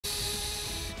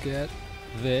get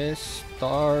this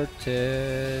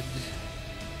started.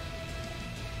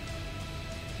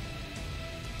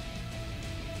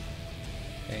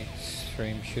 Okay,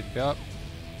 stream should be up.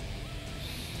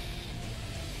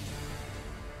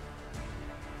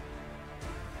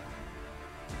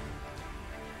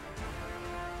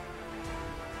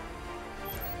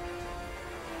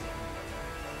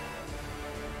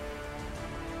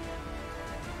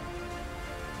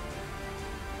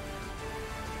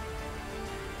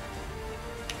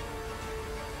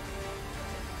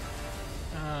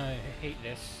 I hate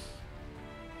this.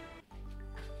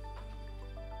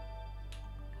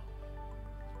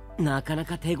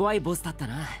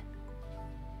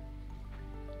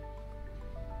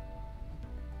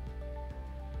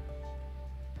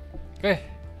 Okay.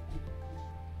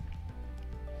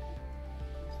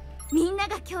 みんな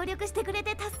が協力してくれ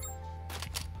て頭が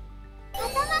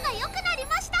良くなり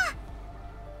ました。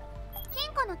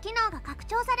金庫の機能が拡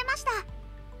張されました。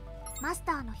マス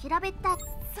ターの平べったい。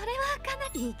それはかな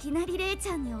りいきなりレイち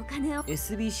ゃんにお金を。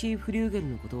 SBC フリューゲル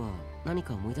のことは何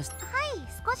か思い出した？はい、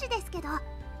少しですけど。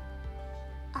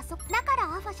だから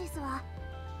アファシスは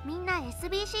みんな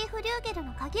SBC フリューゲル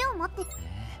の鍵を持って。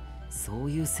そ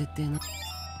ういう設定な。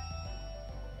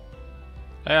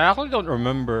 I actually don't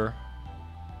remember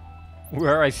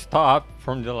where I stopped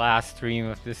from the last stream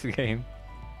of this game.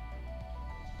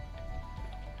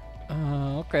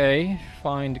 Okay,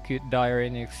 find the cute diary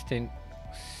in the extinct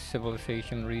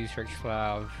civilization research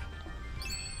lab.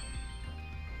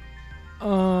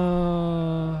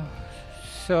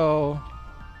 So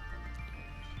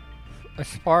as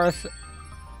far as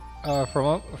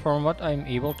from what I'm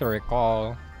able to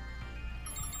recall,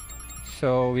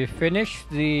 so we finished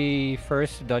the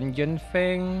first dungeon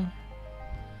thing,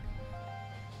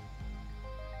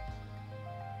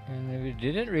 and we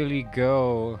didn't really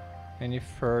go any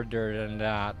further than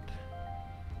that.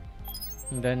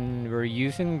 And then we're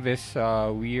using this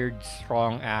weird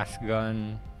strong ass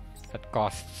gun that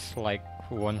costs like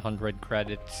 100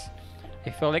 credits. I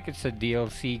feel like it's a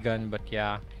DLC gun, but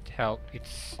yeah,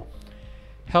 it's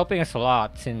helping us a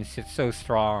lot since it's so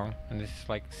strong, and this is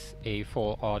like a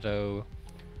full auto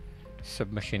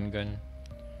submachine gun.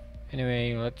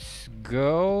 Anyway, let's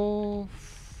go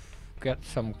get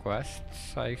some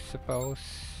quests, I suppose.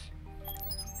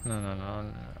 No.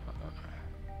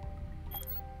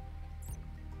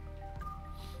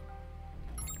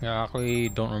 I actually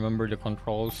don't remember the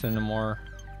controls anymore.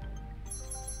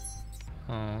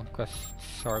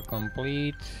 Quests are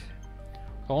complete.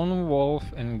 Lone Wolf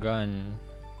and Gun.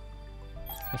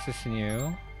 This is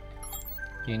new.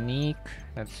 Unique.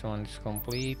 That's one's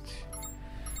complete.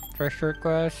 Treasure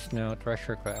quest? No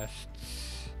treasure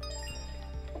quests.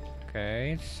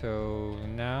 Okay, so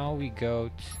now we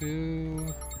go to...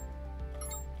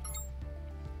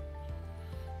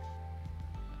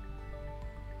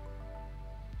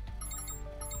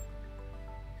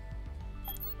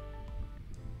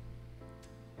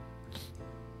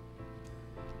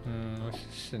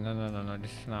 No,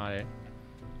 this is not it.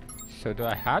 So do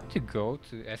I have to go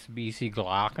to SBC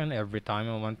Glaken every time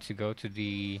I want to go to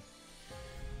the...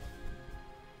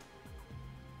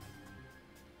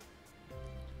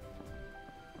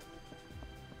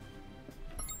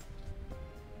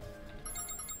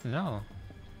 No.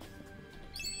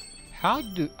 How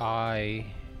do I...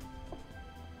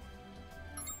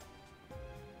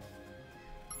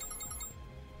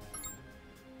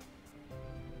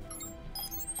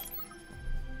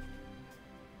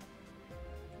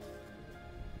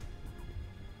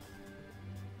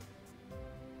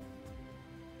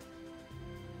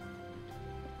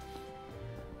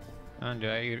 do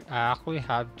I actually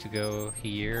have to go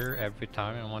here every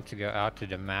time I want to go out to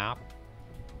the map?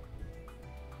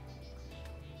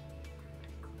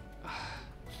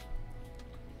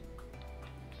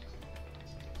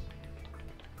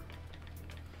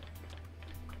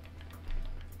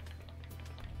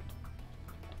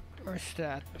 Where's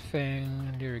that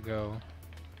thing? There we go.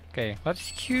 Okay, let's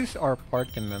choose our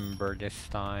party member this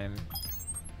time.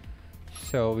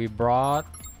 So we brought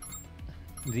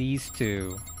these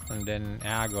two. And then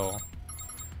Aggle.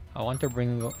 I want to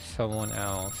bring someone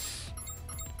else.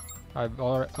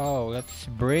 Oh, let's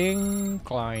bring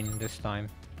Klein this time.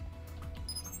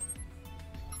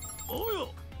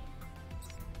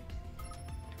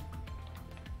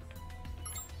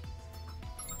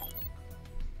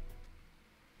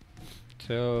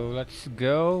 So let's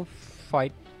go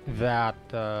fight that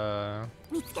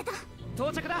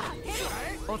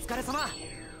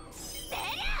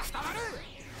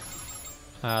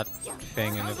that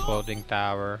thing in the floating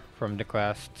tower from the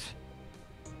quest.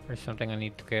 There's something I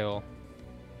need to kill.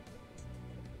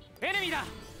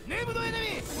 ネームドエネミ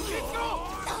ー気をつけろ。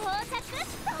到着っ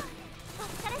と。お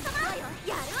疲れ様。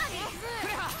やるわね。ク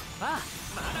レハ。ああ、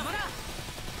まだまだ。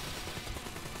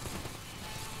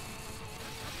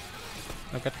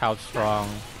 Look at how strong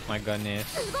my gun is.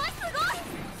 すごいすごい。す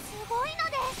ごいの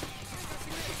です。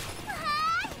は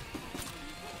ーい。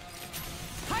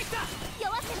入った。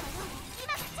弱ってるわよ。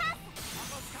今がチャン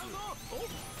使うぞ。お、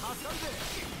助かるぜ。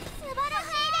ス。素晴らし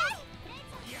い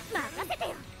です。任せて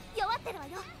よ。弱ってるわよ。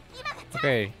今がチャンス。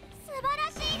 Okay, 素晴ら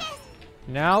しいです。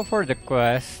 now for the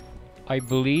quest. I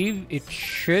believe it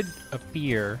should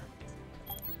appear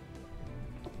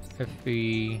if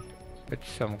we put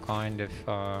some kind of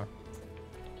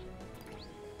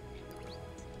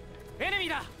エネミー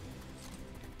だ。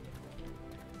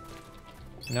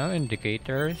 no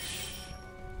indicators.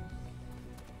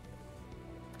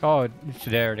 Oh, it's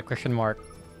there, the question mark.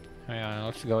 Yeah,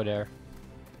 let's go there.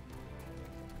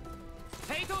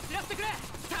 フェイトを散らしてくれ。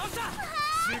倒した。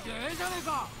すげえじゃねえ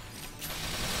か。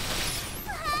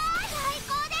最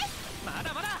高です。ま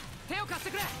だまだ。手を貸して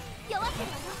くれ。弱ってる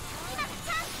わよ。今がチ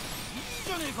ャンス。いい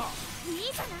じゃねえか。い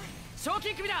いじゃない。賞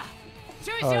金首だ。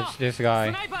注意し Oh, ろ。 it's this ス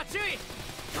guy. ナイパー注意。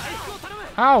回復を頼む。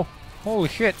 Ow! Holy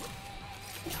shit!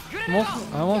 グレネー Almost,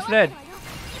 ド。 almost 弱って dead. るわよ。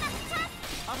今がチャン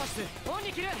ス。アファスオン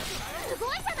に切る。すご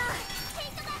いじゃない。ヘ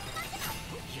イトが集まってます。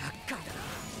厄介だな。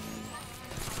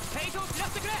フェイトを散ら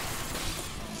してくれ。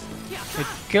やっ It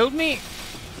killed me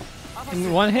た。アファス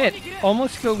in one オン hit. に切る。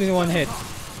 Almost killed me in one hit. それなの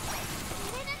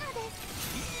で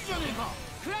す。いいじゃねえか。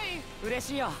クライン嬉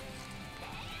しいよ。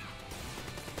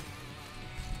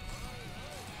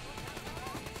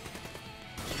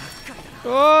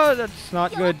 Oh, that's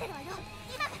not 弱っ good. てるわよ。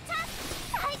今がチャンス。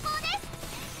最高です。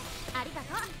ありが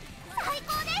とう。最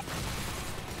高です。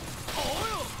おう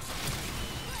よ。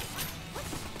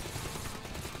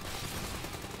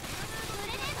グ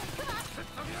レネード引くわ。助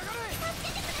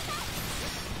けてくださ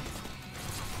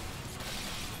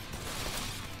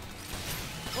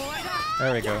い。終わりだ。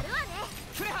 There we や go. るわね。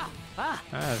クレハ。あ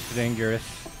That's dangerous.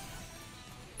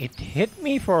 It hit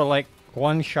me for like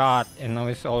one shot and I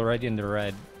was already in the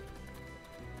red.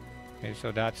 Okay,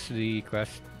 so that's the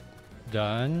quest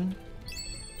done.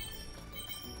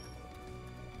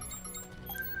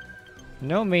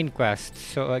 No main quest,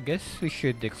 so I guess we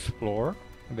should explore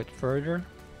a bit further.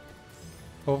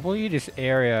 Hopefully this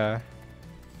area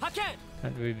発見。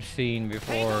 that we've seen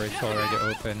before is already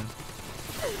open.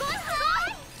 すごいすごい。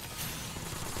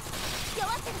弱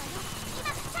ってるわよ。今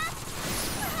がチャン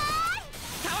ス。はーい。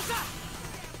倒した。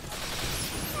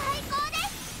最高で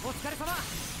す。お疲れ様。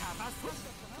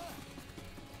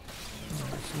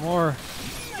 There's more. いい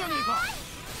じゃねえか。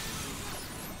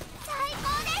最高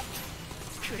で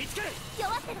す。食いつける。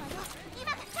弱ってるわよ。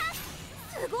今がチャンス。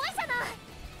すごいじゃな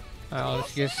い。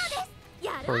 Let's just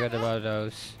やるわね。 forget about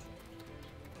those.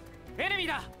 エネミー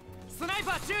だ。スナイ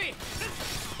パー注意。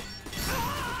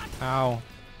 Ow.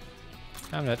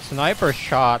 Damn, that sniper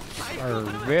shots are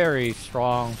very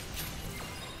strong.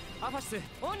 アファス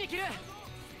オンに切る。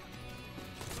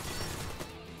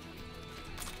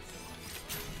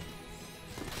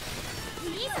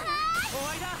いいじゃない。終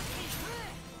わりだ。は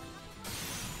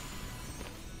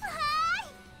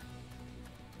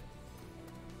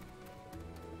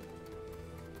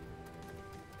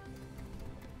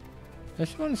ーい。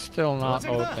 This one's still not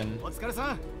open. お疲れ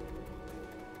さん。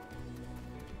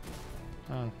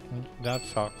 Oh, that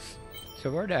sucks.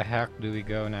 So where the heck do we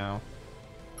go now?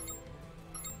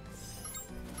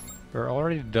 We're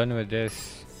already done with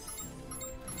this.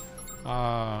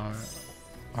 Are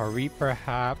we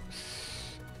perhaps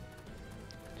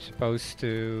supposed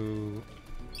to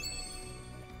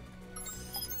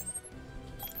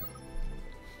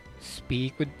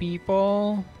speak with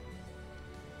people?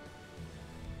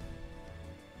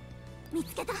 見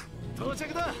つけた。到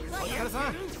着だ。お疲れ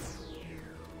さん。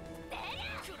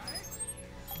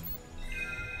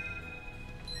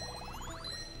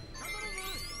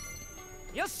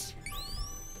よし。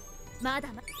ま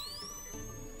だま。レ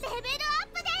ベルアッ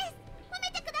プです。褒め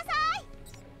てください。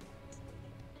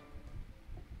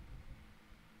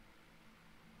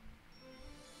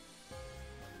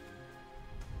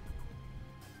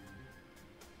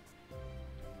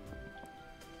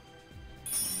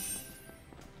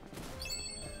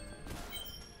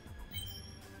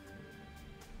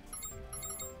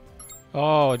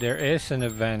Oh, there is an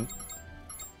event.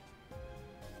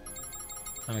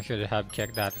 I should have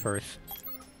checked that first.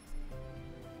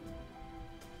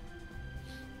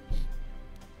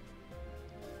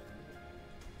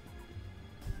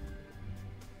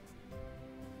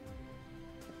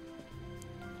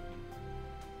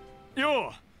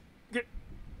 Yo,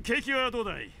 景気はどう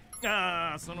だい？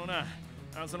ああ、そのな、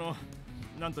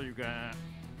なんというか、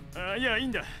あ、いや、いい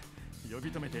んだ。呼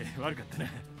び止めて悪かったな。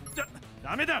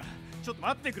ダメだ。ちょっと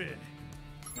待ってくれ。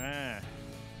ああ、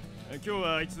今日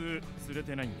はあいつ連れ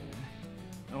てないんだ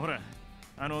よ。ほら、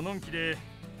のんきで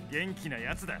元気な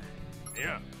やつだ。い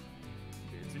や、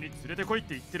別に連れてこいっ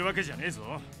て言ってるわけじゃねえ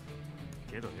ぞ。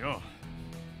けどよ、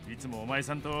いつもお前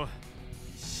さんと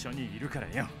一緒にいるから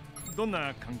よ。どん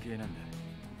な関係なんだ？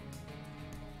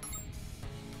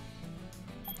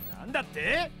なんだっ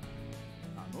て？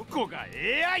あの子が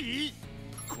AI？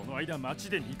 この間街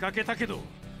で見かけたけど、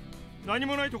何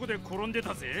もないとこで転んで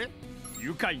たぜ。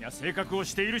愉快な性格を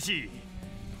しているし、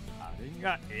あれ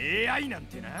が AI なん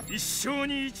てな。一生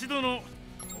に一度の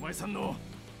お前さんの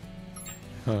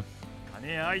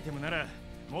金やアイテムなら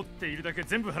持っているだけ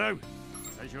全部払う。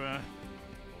最初は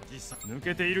おじさん抜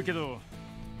けているけど、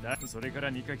それか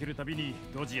ら見かけるたびに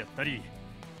ドジやったり。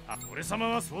俺様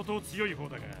は相当強い方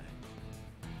だが、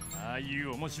ああい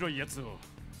う面白いやつを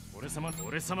俺様が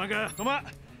俺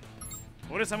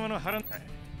様の腹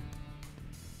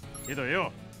けど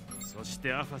よ。そし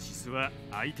てアファシスは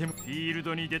アイテムフィール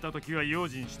ドに出た時は用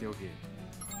心しておけ。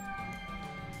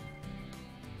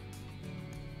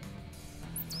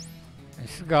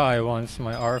This guy wants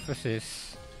my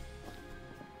Arphasis.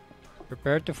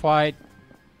 Prepare to fight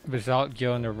Basalt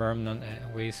Geo in the Vermont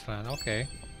Wasteland. Okay.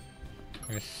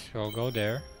 Guess we'll go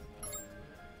there.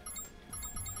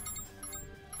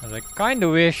 I kinda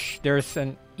wish there's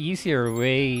an easier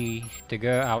way to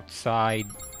go outside.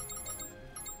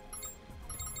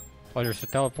 Oh, there's a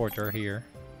teleporter here.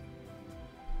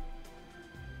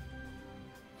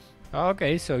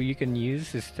 Okay, so you can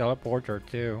use this teleporter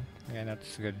too. Yeah,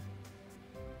 that's good.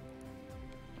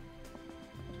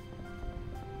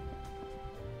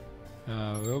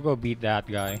 We'll go beat that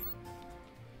guy.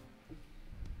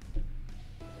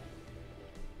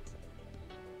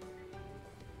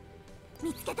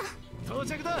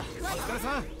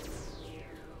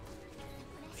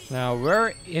 Now,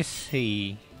 where is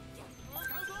he?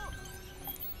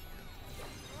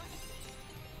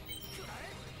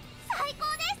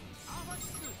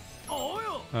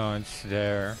 Oh, it's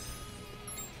there.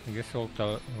 I guess we'll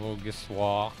just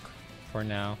walk for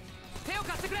now.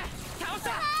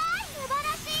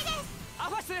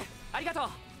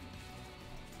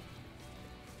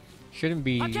 Shouldn't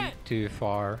be too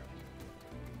far.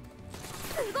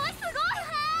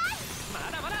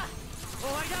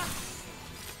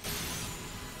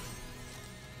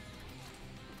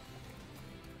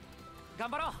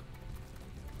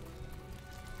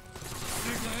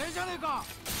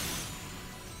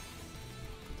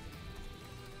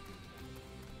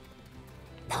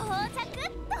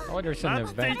 Oh, there's an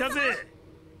待ってい event. たぜ。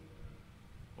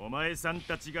お前さん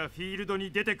たちがフィールドに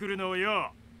出てくるのを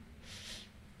よ。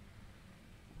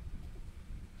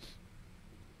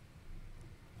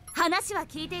話は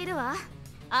聞いているわ。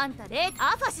あんたアフ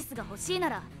ァシスが欲しいな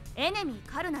らエネミー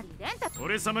カルナリレンタ。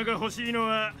俺様が欲しいの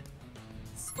は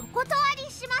お断り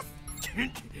します。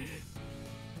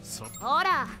ほ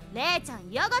ら、レイちゃん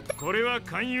嫌がって。これは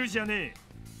勧誘じゃねえ。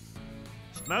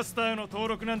マスターの登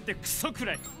録なんてクソく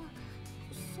らい。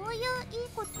そういういい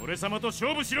こと。俺様と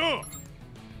勝負しろ。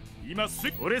今す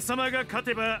ぐ俺様が勝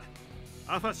てば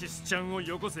アファシスちゃんを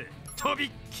よこせ。とびっ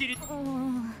きり。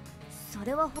そ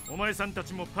れはお前さんた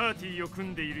ちもパーティーを組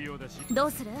んでいるようだし。ど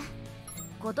うする？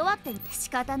断って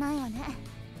仕方ないわね。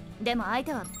でも相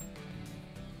手は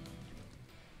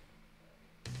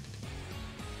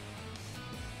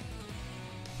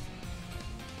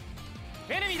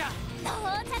エネミーだ。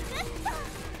到着。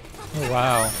 Oh,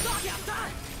 wow. 最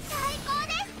高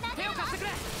です。手を貸してく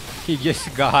れ。 He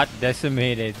just got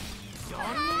decimated.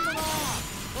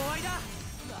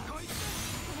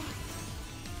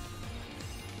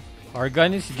 Our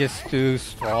gun is just too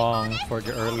strong for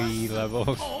the early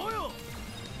levels.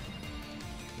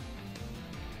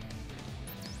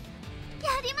 や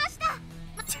りました。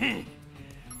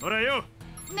ほらよ。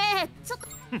ねえ、ちょっと。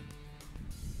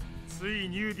つい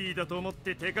ニューディーだと思っ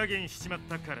て手加減しちまっ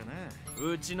たからな。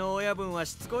うちの親分は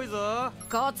しつこいぞ。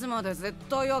勝つまで絶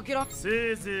対諦め。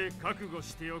せいぜい覚悟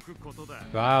しておくことだ。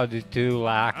 Wow, the two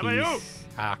lackeys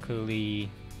actually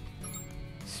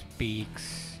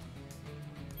speaks.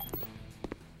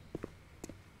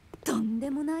 とん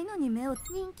でもないのに目を。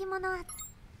人気者。頑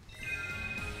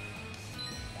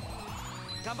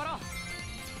張ろう。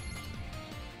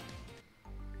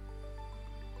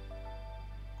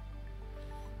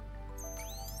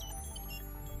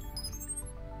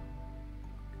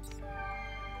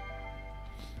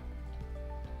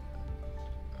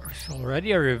It's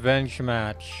already a revenge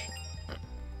match.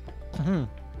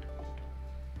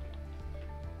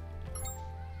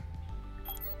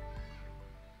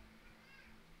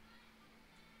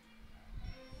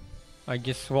 I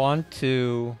just want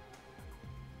to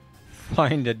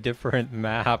find a different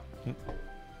map.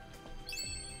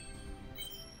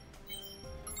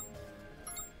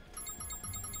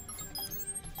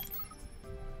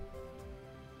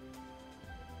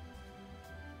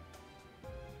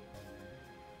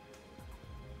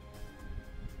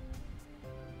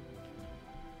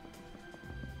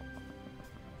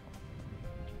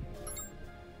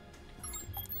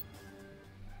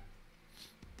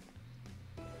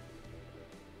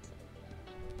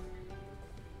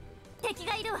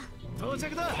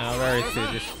 Where is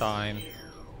it this time?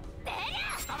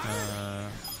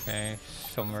 Okay,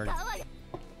 somewhere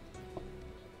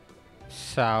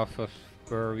south of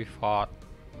where we fought.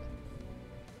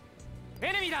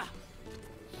 Enemy だ。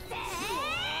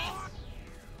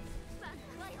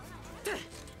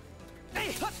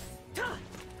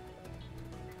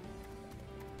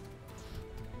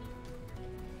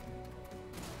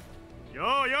よ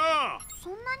ーよそ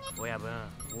んなに親分、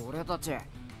俺たち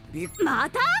ま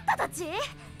たあんたたち。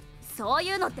そう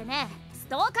いうのってね、ス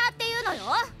トーカーっていうのよ。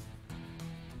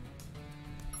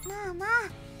まあまあ、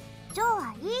ジョー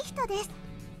はいい人です。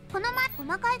この前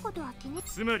細かいことは気に。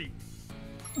つまり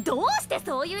どうして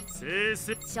そういう正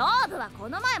々勝負はこ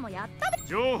の前もやったべ。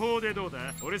情報でどう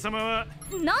だ。俺様は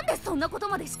なんでそんなこと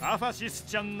までし。アファシス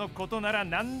ちゃんのことなら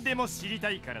何でも知り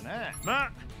たいからな。ま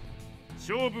あ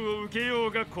勝負を受けよ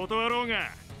うが断ろうが。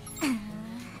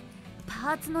パ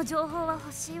ーツの情報は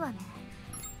欲しいわね。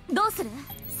どうする？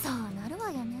そうなる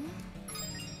わよね。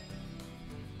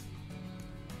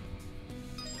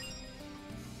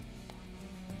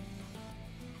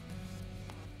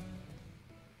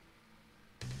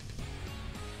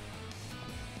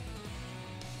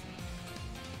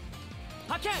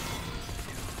発見。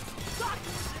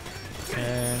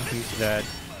 And he's dead.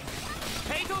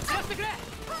 フェイトを散らしてくれ。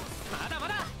まだま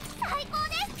だ。最高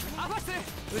です。アファス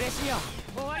嬉しいよ。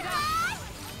終わりだ。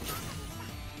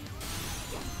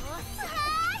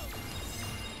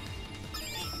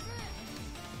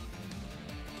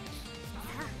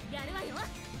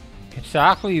It's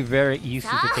actually very easy さ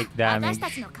to あ take 私 damage.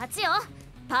 たちの勝ちよ。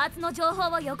パーツの情報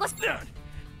をよこし。パー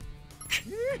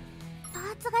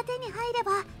ツが手に入れ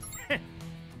ば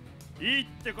いいっ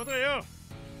てことよ。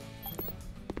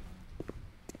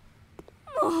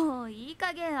もういい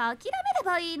加減諦めれ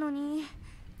ばいいのに。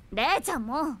レイちゃん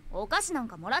もお菓子なん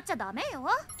かもらっちゃダメよ。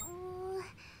わ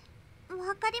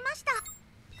かりました。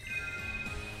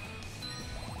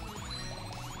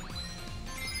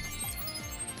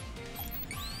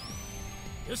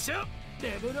よっしゃ、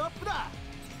レベルアップだ。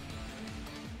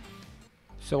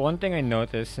 So one thing I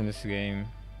noticed in this game,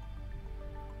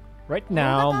 right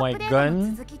now my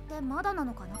gun 続きってまだな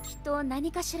のかな。きっと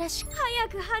何かしらし。早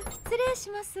く失礼し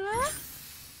ますわ。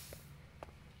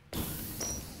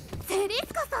セリ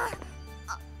スカさん。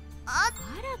あ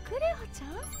らクレホちゃ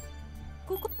ん、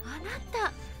ここあな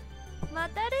たま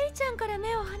たレイちゃんから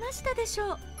目を離したでし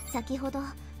ょう。先ほど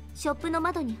ショップの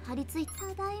窓に張り付い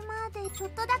ただいまでちょっ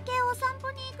とだけお散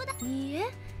歩に行くだ。いいえ、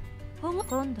今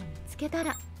度見つけた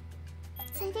ら。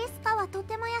セリスカはと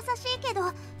ても優しいけど、だ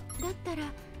ったら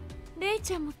レイ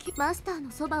ちゃんもマスター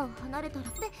のそばを離れたら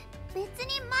別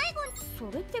に迷子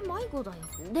に。それって迷子だよ。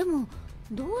でも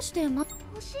どうして欲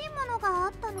しいものがあ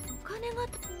ったの。お金が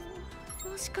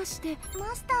もしかして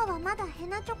マスターはまだヘ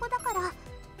ナチョコだからマ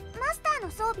スター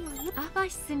の装備をアファ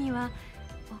シスには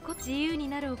自由に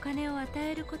なるお金を与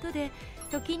えることで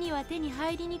時には手に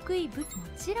入りにくい武器、も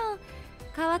ちろん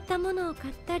変わったものを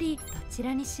買ったり、どち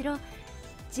らにしろ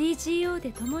GGO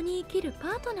で共に生きるパ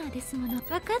ートナーですもの。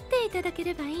分かっていただけ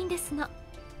ればいいんですの。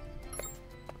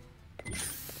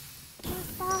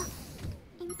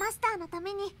マスターのた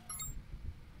めに。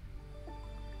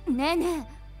ねえねえ、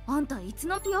あんたいつ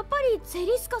の。やっぱりセ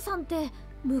リスカさんって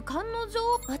無冠の女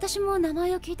王。私も名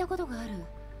前を聞いたことがある。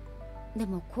で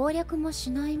も攻略も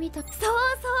しないみたい。そうそう、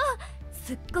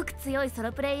すっごく強いソ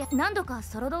ロプレイヤー。何度か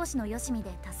ソロ同士のよしみで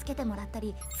助けてもらった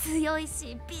り。強い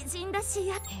し美人だし。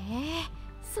へえ、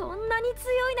そんなに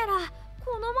強いなら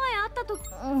この前会ったと。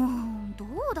ど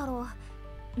うだろ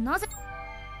う。なぜ。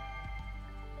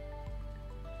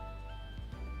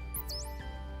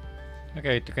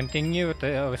Okay, to continue what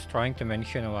I was trying to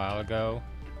mention a while ago.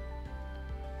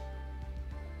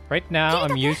 Right now,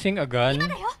 I'm using a gun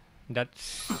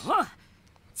that's...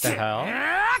 the hell?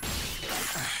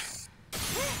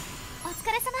 お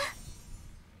疲れ様。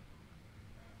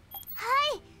は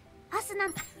い、アスナン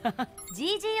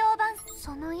GGO 版。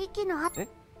その息の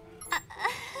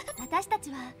私た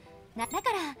ちはだから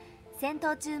戦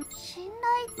闘中信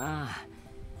頼。ああ、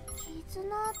絆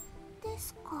で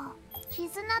すか。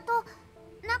絆と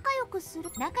仲良くす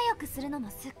るの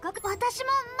もすっごく。私も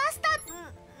マスタ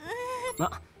ー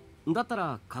あ、だった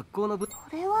ら格好のこ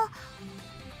れは、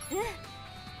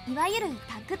いわゆる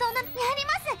タッグトーナやり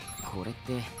ます。これっ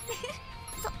て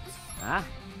そあ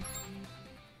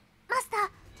マスタ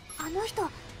ー、あの人こ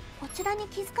ちらに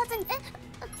気づかずに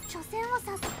初戦を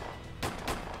さす。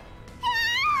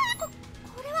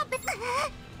これは別ご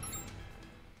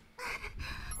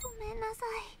めんなさ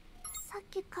い、さっ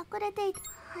き隠れていた。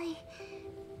はい、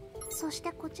そし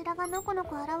てこちらがのこの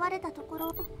こ現れたとこ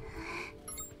ろ、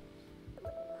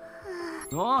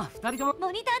おお、二人とも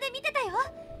モニターで見てたよ。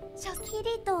キ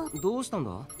リト、どうしたん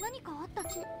だ。何かあったな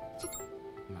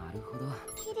るほど。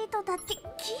キリトだってキリ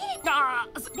あ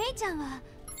レイちゃんは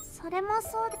それも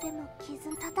そうでも傷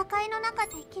戦いの中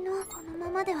敵のこのま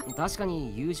までは確か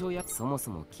に優勝やそも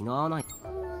そも気の合わない。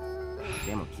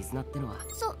でも絆ってのは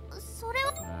それを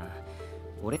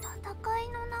俺戦い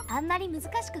の中あんまり難し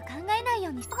く考えないよ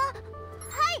うには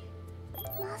い、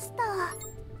マスター。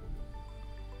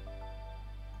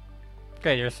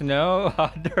 Okay, there's no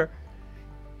other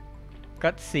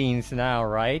cutscenes now,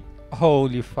 right?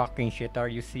 Holy fucking shit, are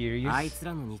you あい serious? つ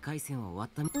らの2回戦は終わっ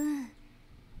たみ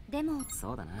でも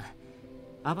そうだな。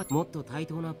アバもっと対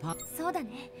等なパそうだ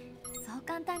ね、そう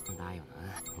簡単だよ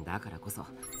な。だからこそ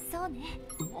そうね。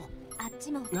あっ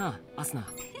ちもなあアスナ、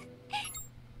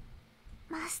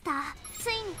マスター、つ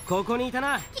いにここにいた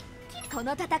な。こ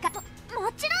の戦いも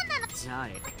ちろんなの。じゃあ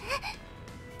1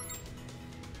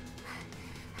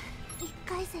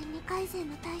回戦2回戦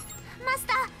の対戦、マス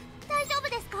ター大丈夫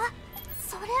ですか。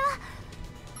それは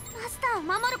マスターを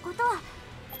守ることは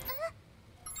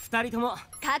二人とも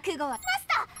覚悟はマス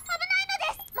ター危ないの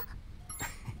です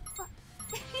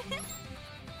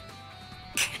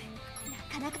な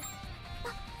かなか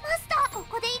マスター、こ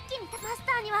こで一気にマス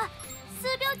ターには数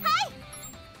秒。はい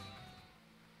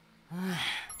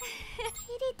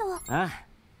キリトあ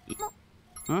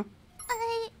もんさ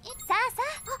あさ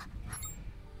あ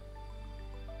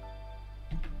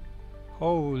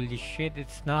Holy shit,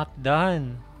 it's not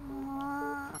done.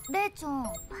 レイちゃん、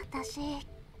私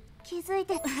気づい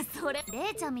てそれ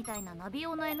レイちゃんみたいなナビ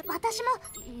用の私も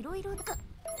いろいろそういう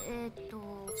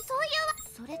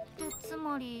それってつ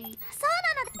まりそう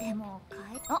なのでも言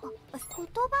葉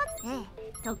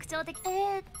特徴的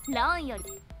ランより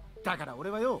だから俺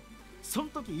はよ、そ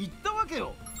ん時言ったわけ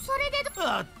よ。それで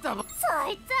あったばそ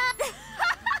いつ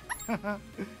は褒める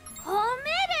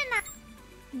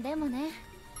な。でもね、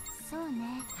そう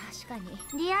ね、確かに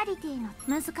リアリティの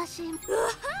難しい見える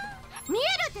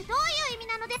ってどういう意味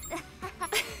なので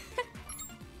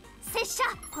拙者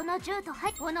この銃と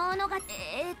おのおのが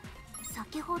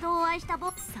先ほどお会いした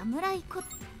侍こにゃん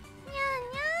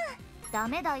にゃんダ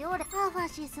メだよ俺アーファ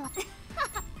シスは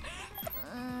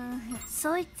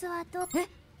そいつはどバー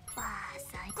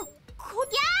サイや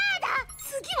だ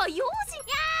次は幼児や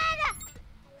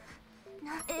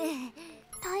だ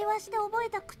対話して覚え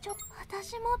た口調、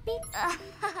私もでも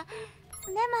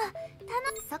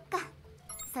そっか、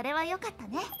それは良かった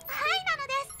ね。はい、な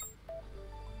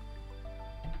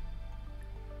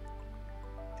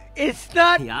のです It's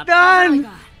not やったじゃない done! か。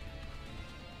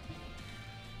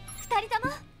二人と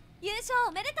も優勝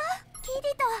おめでとう。キリ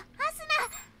とアス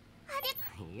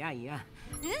ナいやいや、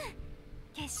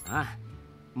決しあ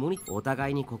お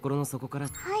互いに心の底から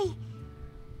はい、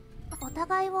お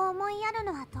互いを思いやる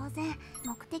のは当然、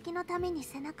目的のために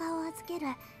背中を預ける、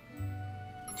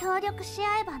協力し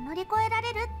合えば乗り越えら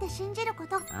れるって信じるこ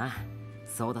と。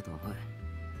そうだと思う。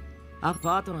パ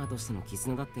ートナーとしての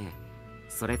絆だって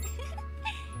それ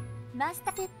マス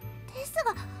ターです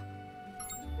が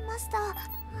マスタ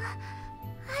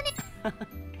ー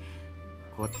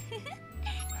こ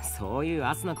そういう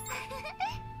アスナ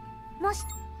もし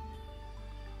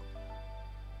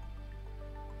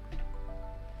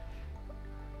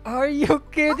Are you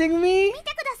kidding me? 見てく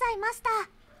ださいマスタ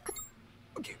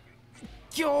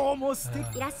今日も素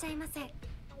敵。いらっしゃいませ。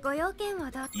ご用件を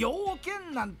どう要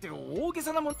件なんて大げ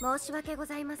さなもん。申し訳ご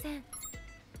ざいません。ー。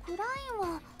クライン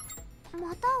は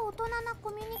また大人な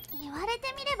コミュニティ、言われ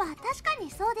てみれば確か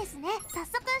にそうですね。早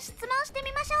速質問して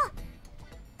みましょう。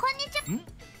こんにち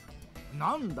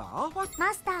は。なんだアーファ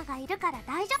マスターがいるから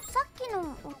大丈夫。さっき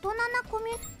の大人なコ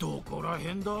ミュニテどこら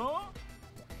へんだ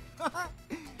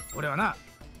俺はな、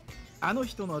あの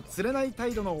人の釣れない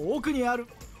態度の奥にある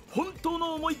本当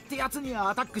の思いってやつに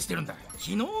アタックしてるんだ。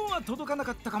昨日は届かな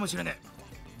かったかもしれね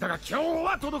え。だが今日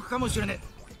は届くかもしれねえ。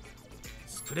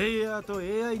プレイヤーと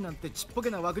AI なんてちっぽけ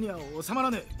な枠には収まら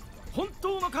ねえ。本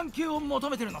当の関係を求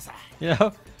めてるのさ。You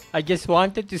know, I just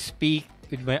wanted to speak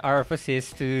with my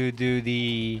Arphasis to do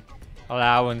the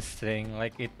allowance thing.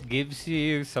 Like, it gives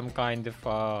you some kind of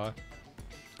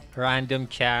random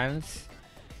chance.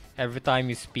 every time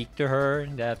you speak to her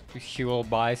that she will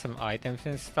buy some items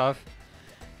and stuff.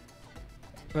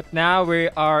 But now we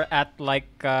are at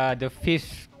like the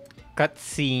 5th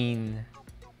cutscene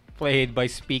played by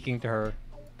speaking to her.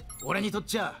 俺にとっ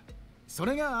ちゃそ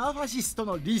れがアファシスと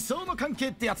の理想の関係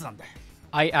ってやつなんだ。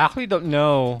 I actually don't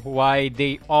know why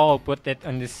they all put it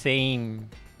on the same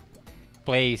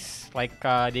place. Like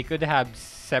they could have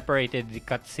separated the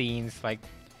cutscenes like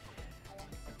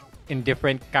in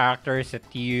different characters that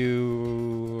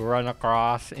you run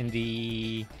across in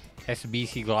the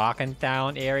SBC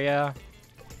Glockentown area.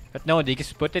 But no, they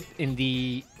just put it in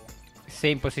the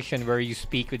same position where you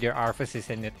speak with your Arphasis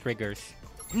and it triggers.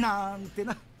 なんて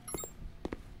な。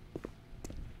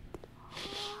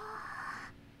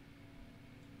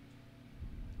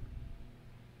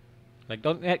 Like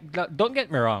don't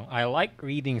get me wrong, I like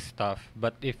reading stuff,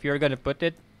 but if you're gonna put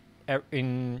it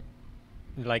in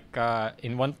like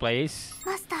in one place,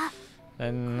 マスタ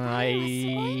ー、 then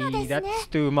that's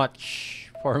too much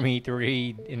for me to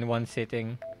read in one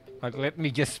sitting. Like let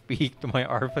me just speak to my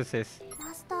Arphasis.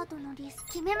 マスターとのリス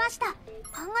決めました。考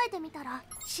えてみたら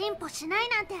進歩しない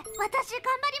なんて私頑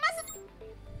張ります。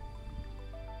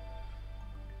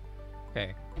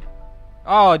 Okay.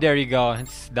 Oh, there you go.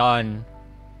 It's done.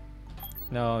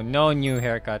 No new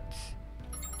haircuts.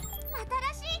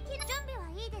 新しい機能準備は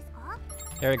いいですか？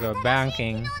 There you go. 新しい機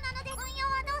Banking. 能なので運用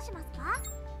はどうしますか？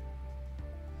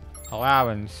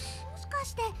 Allowance. もしか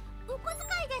してお小遣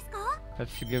いですか？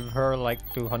 Let's give her like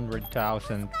 200,000. お小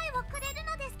遣いをくれる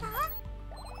のですか？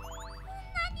こん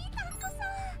なにたくさん。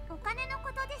お金の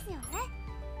ことですよね。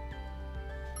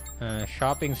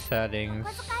 Shopping お settings.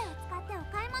 小遣いを使ってお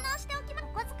買い物をしておきます。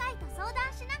お小遣いと相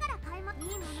談しながら買い物。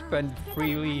いいものを Spend 見つけたら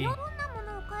freely. どんなも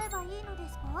のを買えばいいので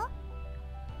すか？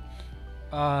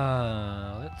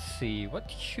 Let's see.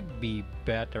 What should be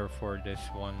better for this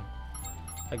one?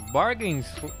 Like bargains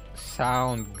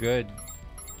sound good,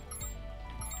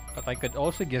 but I could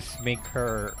also just make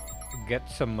her get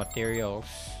some materials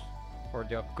for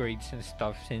the upgrades and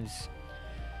stuff, since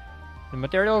the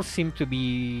materials seem to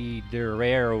be the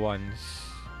rare ones.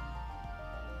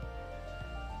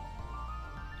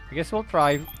 I guess we'll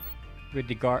try with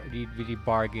the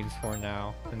bargains for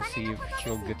now and see if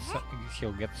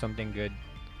she'll get something good.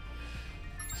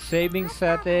 Saving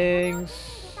settings.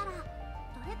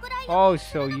 Oh,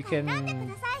 so you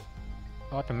can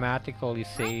automatically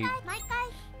save.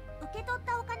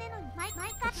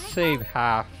 Let's save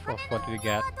half of what we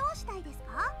get.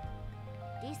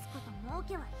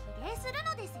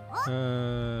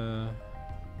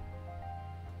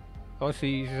 Oh, so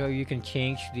you can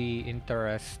change the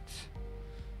interests.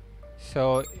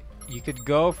 So you could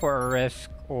go for a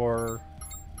risk or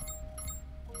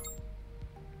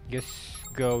just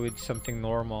go with something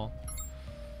normal.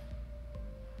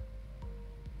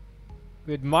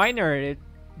 With minor,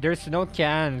 there's no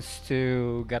chance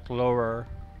to get lower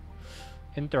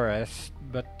interest,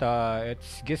 but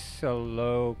it's just a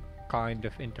low kind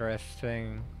of interest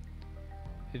thing.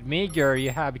 With major, you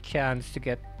have a chance to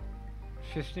get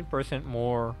 15%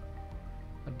 more,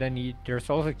 but then there's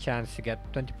also a chance to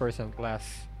get 20%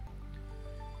 less.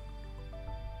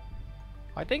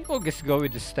 I think we'll just go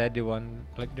with the steady one.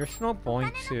 Like, there's no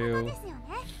point to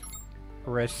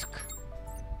risk.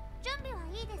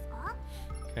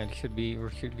 And it should be, we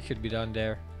should be done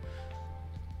there.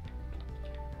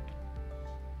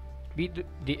 Beat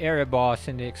the area boss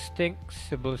in the Extinct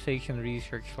Civilization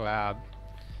Research Lab.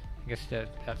 I guess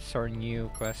that's our new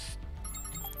quest.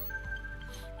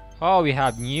 Oh, we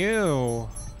have new.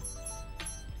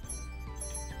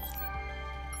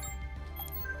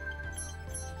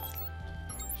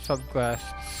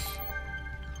 Subquests.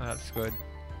 That's good.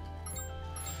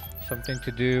 Something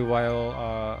to do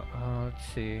while let's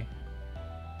see.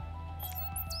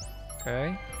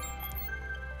 Okay.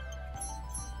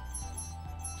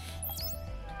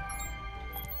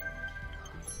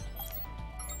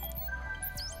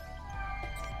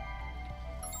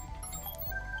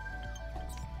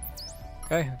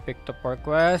 Okay, picked up our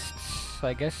quests.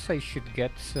 I guess I should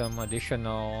get some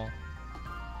additional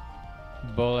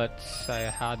bullets. I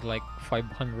had like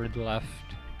 500 left.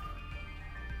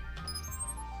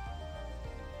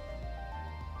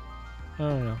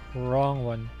 Oh no, wrong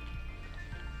one.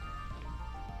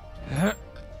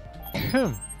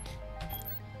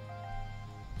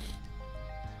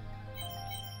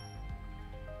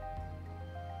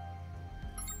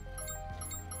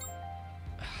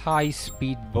 High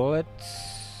speed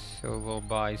bullets, so we'll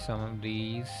buy some of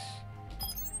these.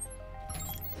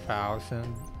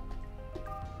 1,000.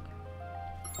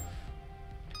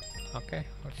 Okay,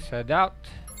 let's head out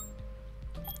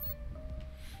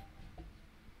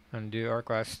and do our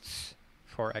quests.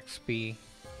 for XP.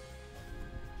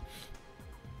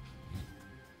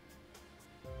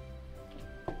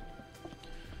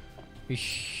 We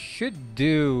should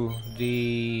do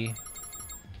the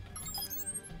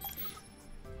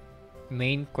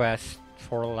main quest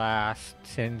for last,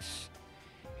 since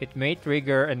it may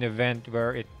trigger an event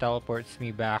where it teleports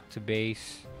me back to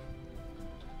base,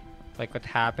 like what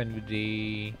happened with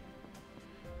the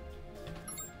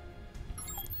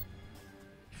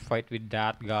fight with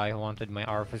that guy who wanted my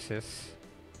orifices.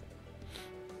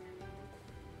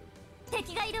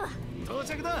 敵がいるわ。 到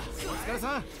着だ。お疲れ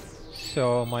さん。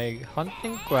 So my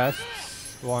hunting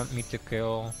quests want me to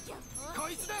kill こ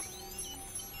いつだ。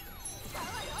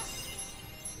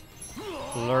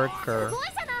 lurker すごい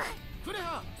じゃない。 フレ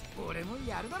ア、俺も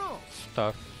やるだろう。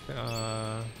 stuff.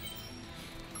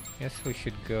 Guess we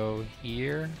should go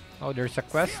here. Oh, there's a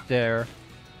quest there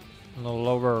on the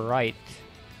lower right.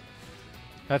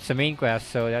 That's the main quest,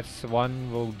 so that's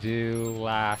one we'll do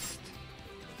last.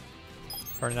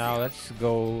 For now, let's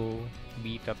go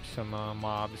beat up some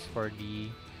mobs for the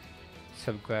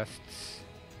subquests.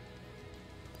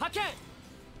 発見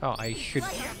Oh, I should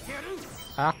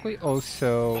actually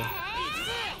also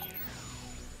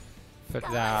put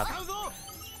that. 使うぞ。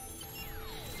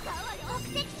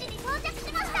目的地に到着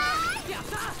しました。やっ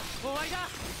た終わりだ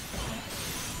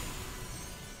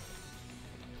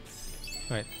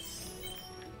Right.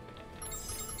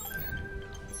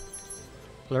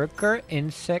 Lurker,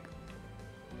 insect.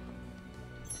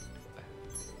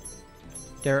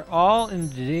 They're all in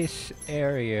this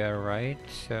area, right?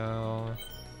 So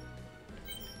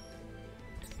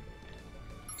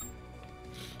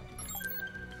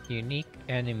unique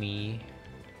enemy.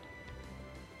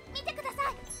 見てくださ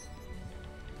い。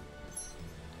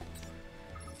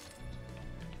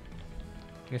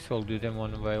 Guess we'll do them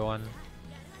one by one.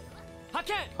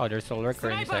 発見 Oh, there's a ス lurker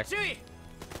ナイパー insect. 注意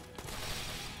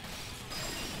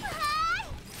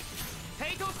フ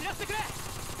ェイトを散らしてくれお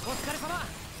疲れ様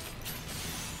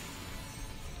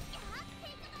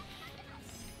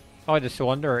Oh, there's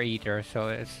Wanderer Eater,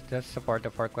 so that's a part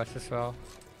of our quest as well.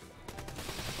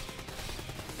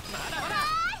 まだまだ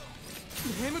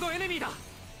ネームドエネミーだ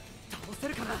倒せ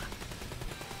るかな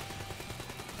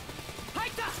入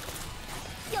った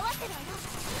弱ってるわよ。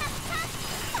今のチャンス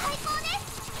最高で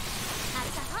す。ある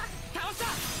だろ。倒した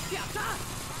やった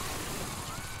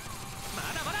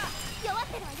まだまだ弱っ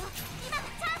てるわよ。今の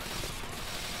チャンス。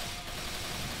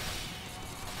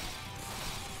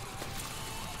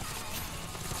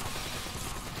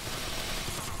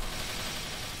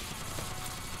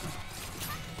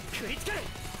 食いつける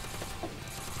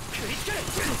食いつける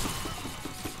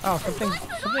Oh,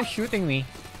 something's shooting me.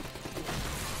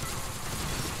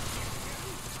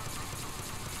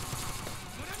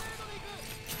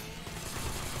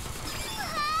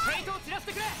 フェイトを散らし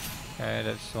てくれ Okay,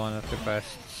 that's one of the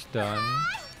quests done.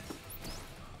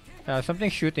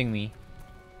 Something's shooting me.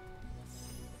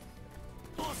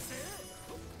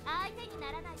 相手に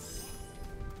ならないでね。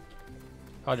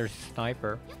 Oh, there's a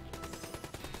sniper.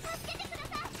 助けてくださ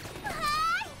い。は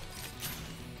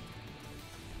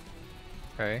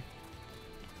ーい。 Okay.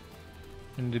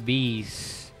 And the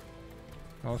bees.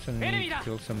 I also need to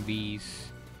kill some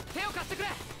bees. 手を貸してくれ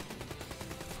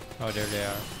Oh, there they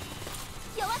are.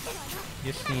 弱ってるわよ。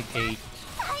 Just need 8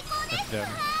 最高で of す。 them.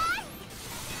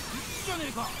 いいじゃね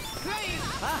えか。フレイ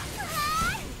あ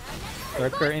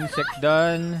Lurker insect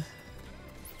done.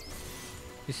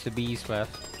 Just the bees left.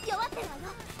 弱ってるわよ。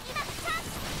今のチャン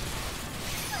ス。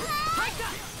入った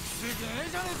すげえ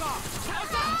じゃねえか。倒し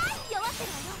た弱ってる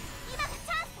わよ。今の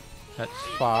チャンス。 That's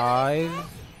 5.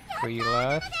 3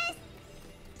 left.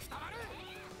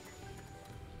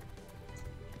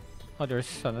 Oh, there's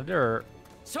another.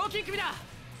 賞金組だ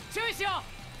注意しよ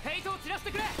うフェイトを散らし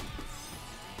てくれ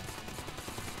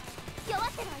弱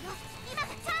ってるわよ。今の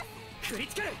チャンス。食い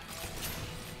つける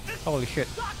Holy shit.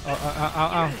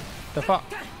 Oh. The fuck?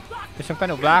 There's some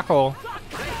kind of black hole.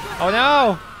 Oh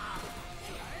no!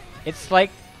 It's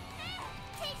like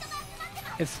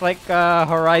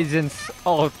Horizon's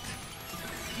ult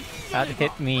that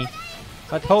hit me.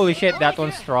 But holy shit, that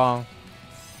one's strong.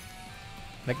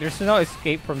 Like there's no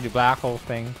escape from the black hole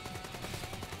thing.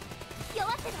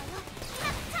 弱ってるわよ。今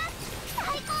のチャンス。最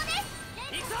高です。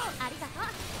行くぞありがと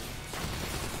う。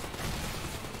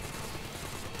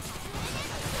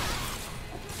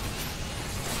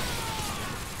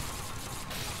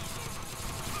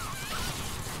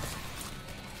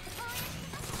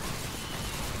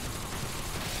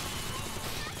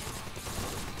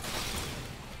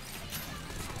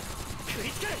 食い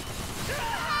つける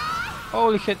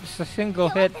Holy shit, it's a single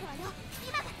hit. 弱ってるわよ。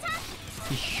今のチャン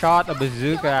ス。 He shot a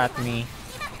bazooka at me.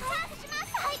 今のチャンスしま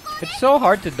す。最高 It's so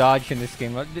hard to dodge in this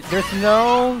game. There's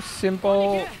no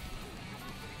simple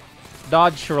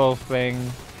dodge roll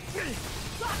thing.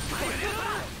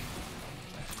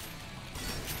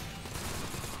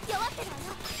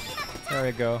 There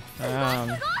we go.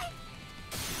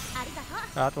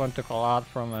 That one took a lot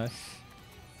from us.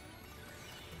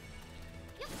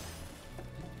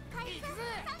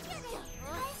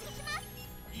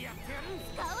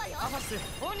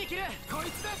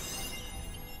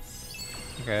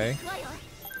 Okay.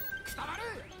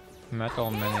 Metal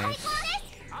Menace.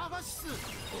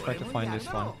 Try to find this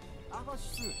one.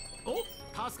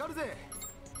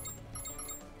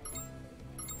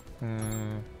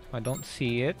 I don't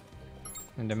see it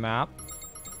in the map.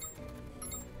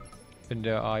 And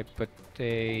I put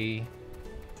a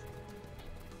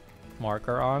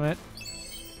marker on it.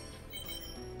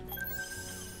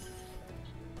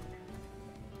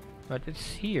 But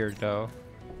it's here though.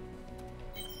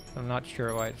 I'm not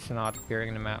sure why it's not appearing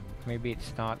in the map. Maybe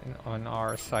it's not on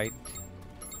our site.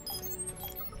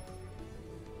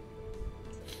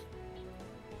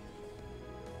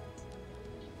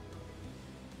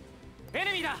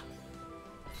 Enemy da!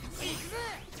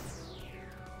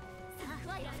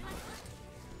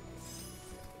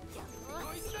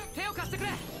 手を貸してくれ。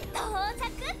到着っ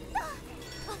と。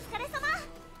お疲れ様。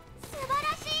素晴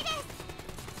らしいです。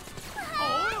お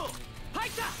お、入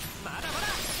った。まだまだ。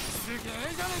すげえ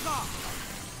じゃねえか。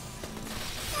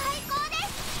最高で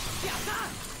す。やった。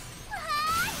は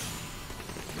ー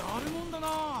い。やるもんだな。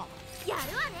や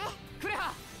るわね。クレ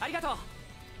ハ、ありがと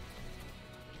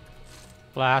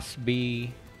う。Last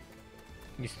B.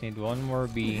 Just need one more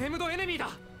B. ネームドエネミーだ。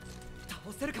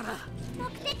倒せるかな。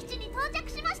目的地に到着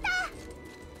しました。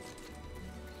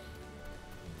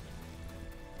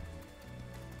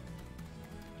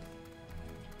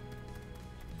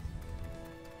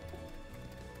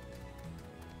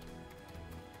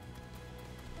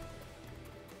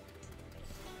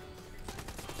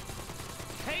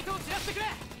ヘイトを散らしてくれ。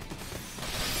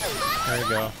 There you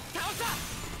go. 倒した。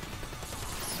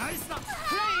ナイスだ。ク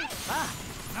レイン。ああ、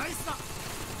ナイスだ。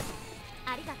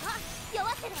ありがとう。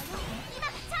弱ってるわよ。今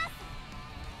がチャン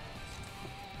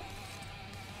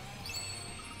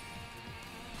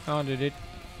ス。 Oh, did it?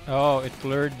 Oh, it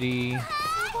lured the す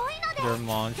ごいので。 their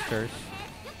monsters.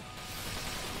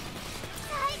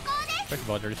 最高です。 Quick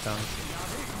butter sound.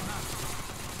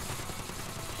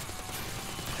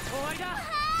 終わりだ。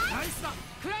ナイスだ。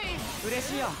クレイン。嬉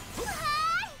しいよ。はーい。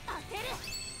当てる。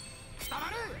伝わ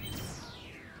る。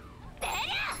出り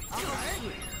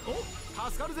お、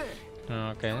助かるぜ。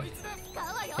 Okay. ゃ。使う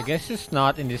わよ。 I guess it's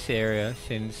not in this area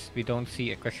since we don't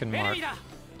see a question エネ mark. ミーだ。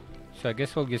 So I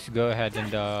guess we'll just go ahead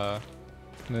and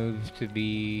move to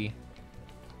the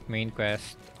main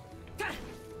quest.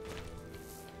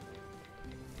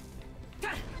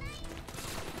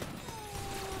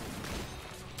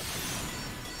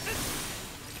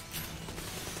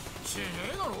 ちげ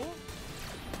えだろ。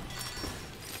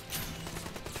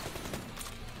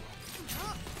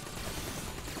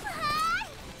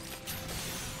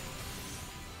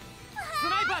ス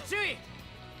ナイパー注意。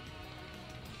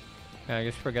 Yeah, I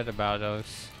guess forget about those.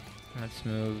 Let's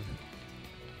move.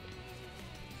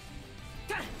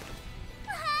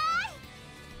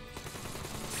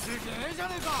 すげえじゃ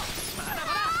ねえか。まだ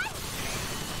まだ。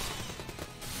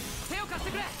手を貸し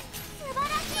てくれ。素晴ら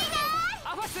しいです。ア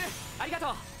ファス、ありが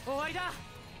とう。終わりだ。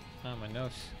 Oh, my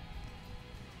nose.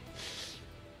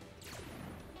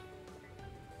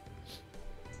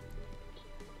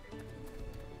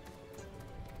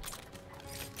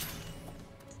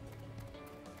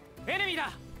 エネミー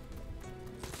だ。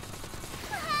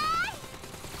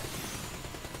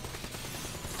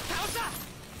倒した。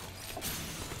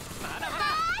まだまだ。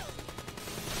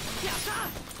やった。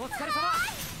お疲れ様。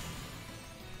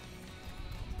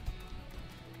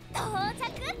到着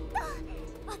っと。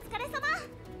お疲れ様。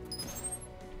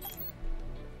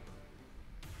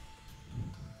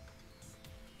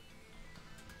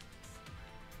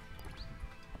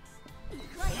行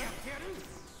くわよ。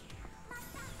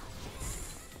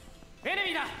エネ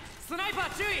ミーだ。スナイパ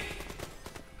ー注意。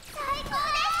最高で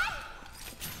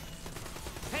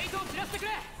す。ヘイトを散らしてく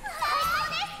れ。最高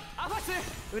です。アファス、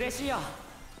嬉しいよ。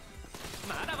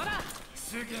まだまだ。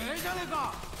すげえじゃねえ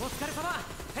か。お疲れ様。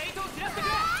ヘイトを散らしてく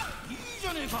れ。いいじ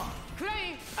ゃねえか。クレイ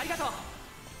ン、ありがとう。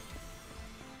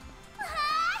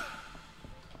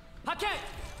発見。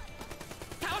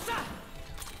倒した。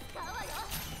使うわよ。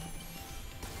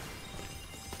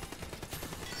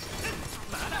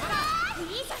まだまだ。い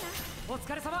いじゃない。お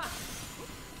疲れ様。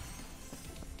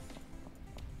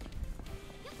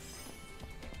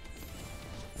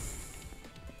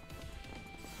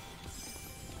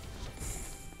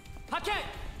発見。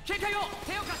結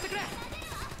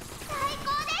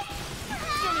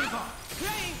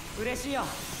嬉しいよ。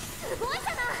すごいじ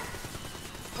ゃない。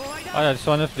 Oh, that's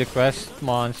one of the quest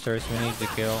monsters we need to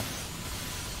kill.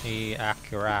 The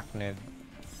Acurachnid.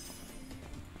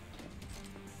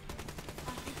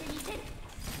 当ててみせる。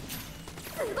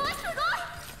すごいすごい。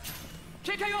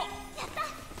警戒を。やった。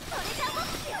それじゃ動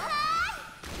くよ。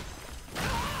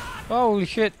 Holy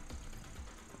shit!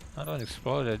 That one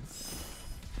exploded.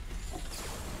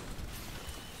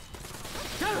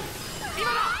 今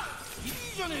だ。いい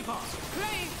じゃねえか。クレイ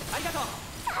ンありがとう。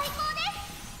最高です。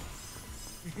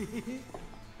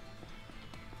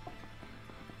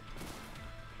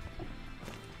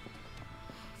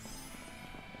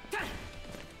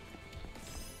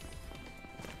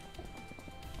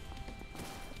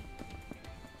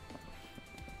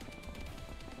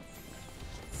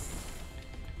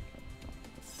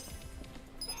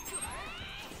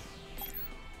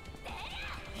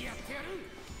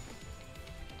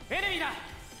エネミーだ。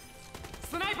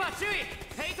スナイパー注意。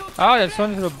フェイト。 Oh, that's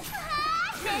one of the. メイ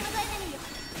ドエネミーよ。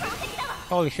強敵だわ。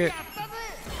 Holy shit! すごいす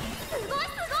ご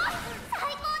い。最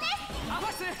高です。アファ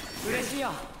ス嬉しい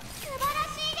よ。素晴ら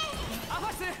しいです。アファ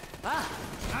ス。ああ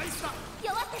ナイスだ。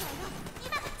弱ってるわよ。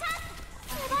今がチャン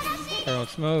ス。素晴らしい。 Okay,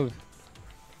 let's move.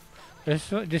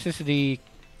 This is the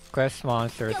quest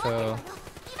monster, 弱ってるわ so よ。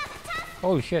今がチャンス。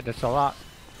 holy shit, that's a lot.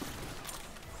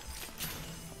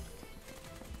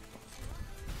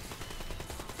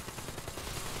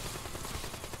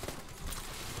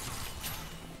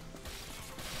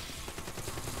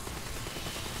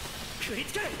 食い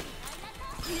つけ。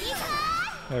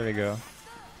 There we go.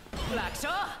 楽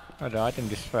勝。 Oh no, I think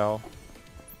this fell.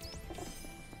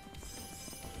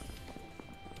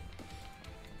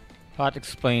 That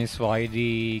explains why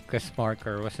the quest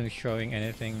marker wasn't showing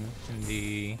anything in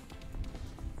the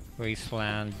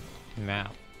wasteland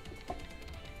map.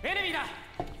 エネミーだ。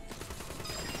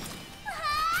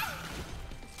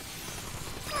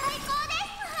最高で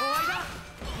す。終わりだ。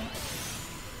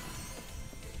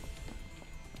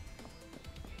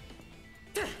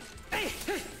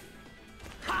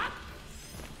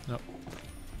 No.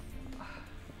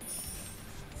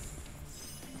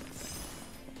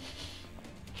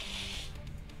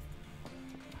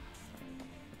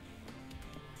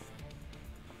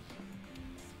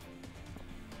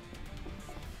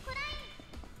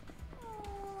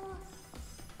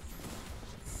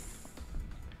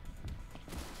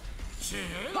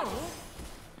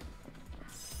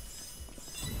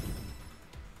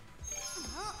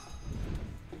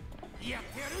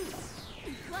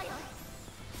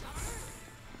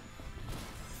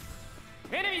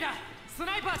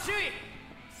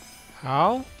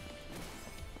 How?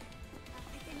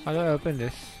 How do I open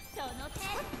this? その点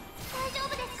大丈夫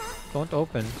ですか？ Don't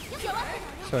open. 弱ってるわよ。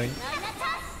 Sorry. マイナチャ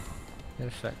ン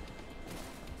ス。 Just a sec.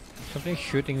 Something's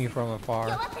shooting me from 弱 afar.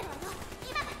 ってるわよ。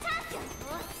今がチャンス。よ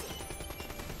し。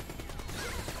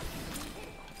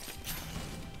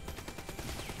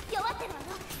弱ってるわよ。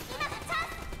今がチャン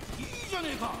ス。いいじゃね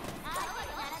えか。あわに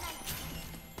ならない。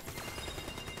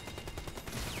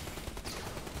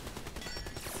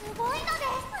すごいのです。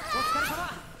お疲れ様。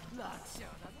楽勝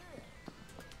だぜ。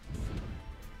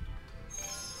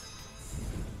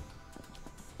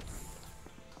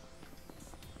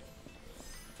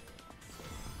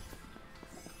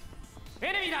エ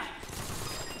ネミーだ。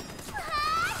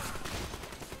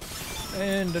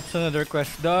 And that's another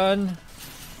quest done.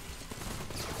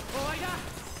 終わりだ。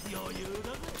余裕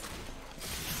だ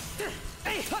ぜ。え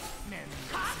いはっ。す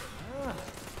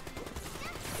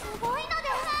ごいので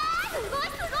す。すごい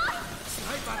すごい。ス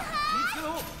ナイパーだ。気ぃつけろ。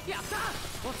やったー。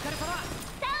お疲れ様。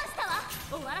ダウンしたわ。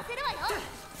終わらせるわよ。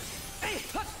えい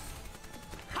はっ。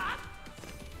はっ。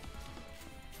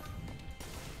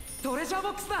トレジャーボ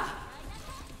ックスだ。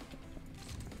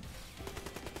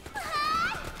最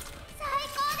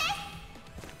高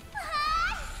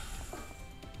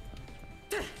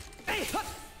です。えいはっ。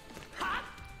はっ。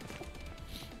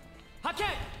発見。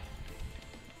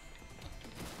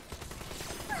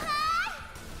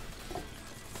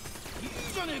い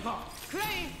いじゃねえか。クレイ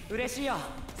ン嬉しいよ。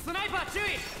スナイパー注意。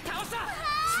倒した。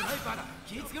スナイパーだ。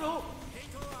気ぃつけろ。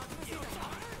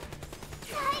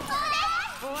最高です。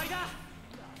終わりだ。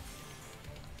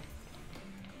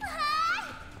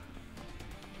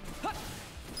はっ。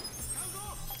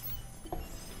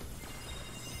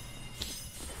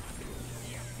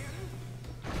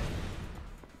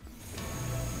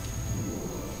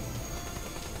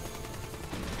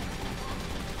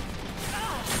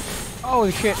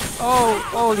 Holy shit! Oh,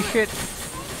 holy shit!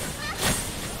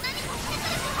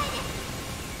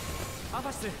 アフ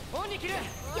ァスオンに切る。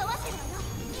弱ってるわよ。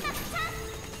今がチャンス。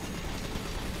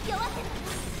弱ってるわよ。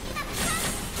今がチャン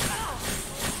ス。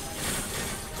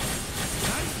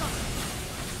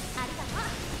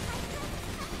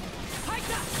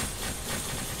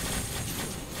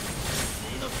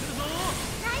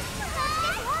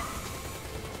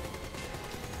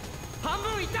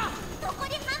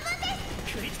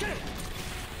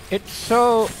It's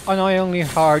so annoyingly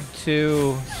hard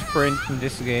to sprint in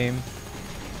this game.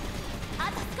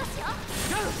 あと少しよ。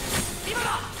今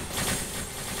だ。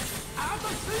あと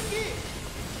数撃。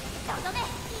とどめ行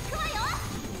くわよ。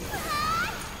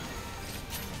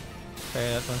 Okay,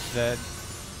 that one's dead.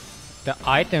 The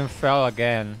item fell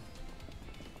again.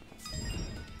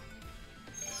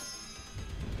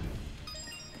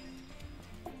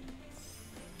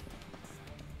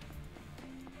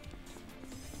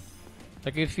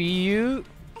 Like if you,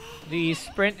 the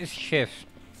sprint is shift,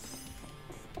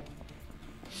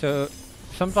 so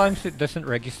sometimes it doesn't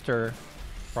register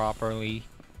properly.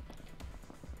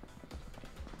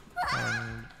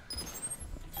 And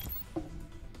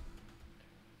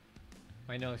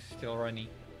my nose is still runny.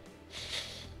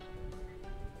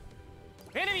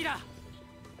 エネミーだ。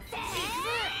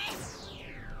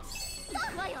行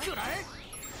くわよ。くらえ。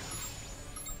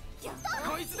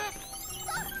こいつだ。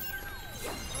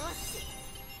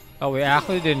 Oh, we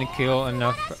actually didn't kill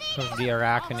enough of the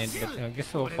arachnid, but I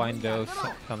guess we'll find those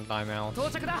sometime else. 到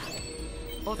着だ。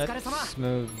お疲れ様。 Let's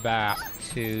move back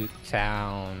to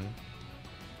town.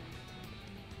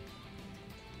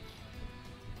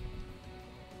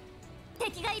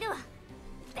 敵がいるわ。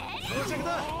到着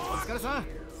だ。お疲れさん。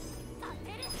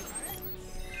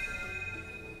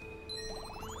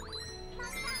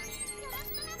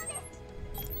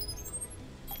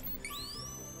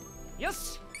よ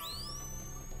し。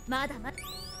まだまだ。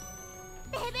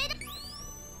レベ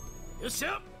ル。よっし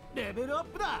ゃ。レベルアッ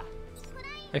プだ。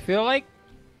 I feel like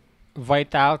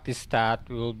Vitality stat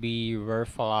will be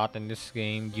worth a lot in this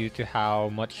game due to how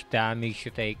much damage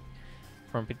you take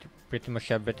from pretty much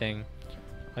everything.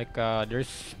 Like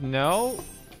there's no,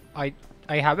 I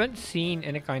haven't seen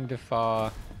any kind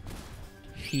of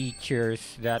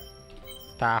features that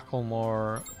tackle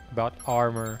more about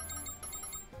armor.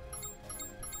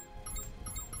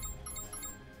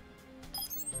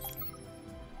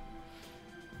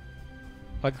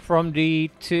 Like from the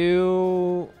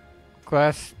two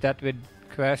quests that we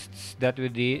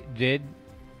did,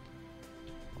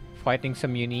 fighting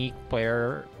some unique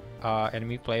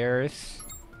enemy players,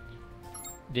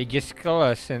 they just kill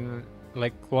us in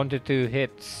like 1 to 2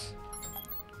 hits.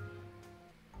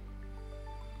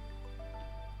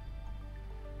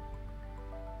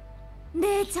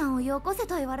 姉ちゃんをよこせ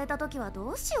と言われた時は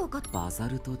どうしようかと。バザ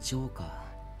ルトジョーカー。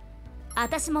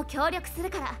私も協力す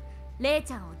るから、レイ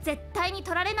ちゃんを絶対に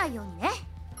取られないようにね。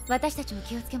私たちも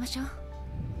気をつけましょう。ほ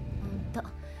んと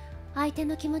相手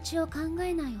の気持ちを考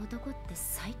えない男って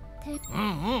最低。う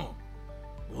ん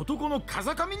うん。男の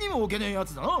風上にも置けねえや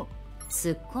つだな。ツ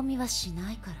ッコミはし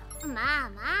ないから。まあ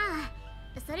ま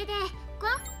あ、それで可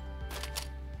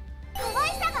愛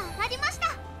さが上がりました。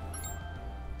ま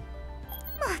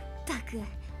ったく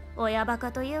親バ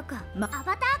カというか、アバターコ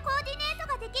ーディネー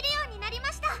トができるようになりま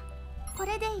した。こ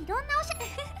れでいろんなおしゃ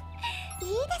いい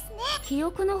ですね。記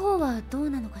憶の方はどう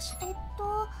なのかしら。SBC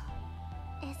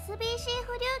フリ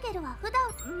ューゲルは普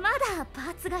段まだパ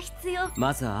ーツが必要。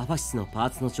まずはアファシスのパ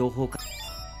ーツの情報か。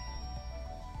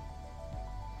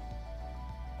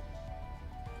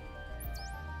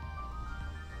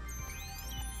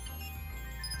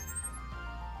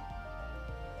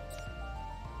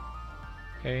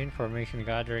Okay, information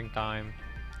gathering time.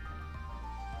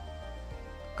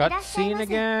 いらっしゃい Cutscene ま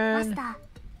せ、マス again. ター。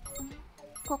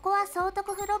ここは総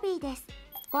督府ロビーです。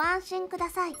ご安心くだ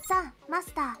さい。さあ、マ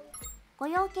スター。ご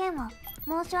用件を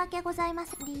申し訳ございま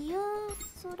せん。理由、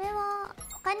それは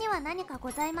他には何か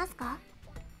ございますか？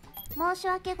申し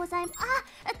訳ございません。あ、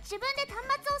自分で端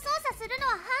末を操作するの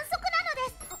は反則なの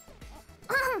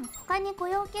です。他にご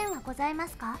用件はございま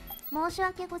すか？申し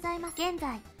訳ございません。現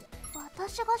在、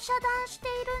私が遮断して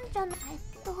いるんじゃない。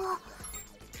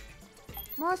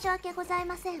申し訳ござい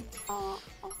ません。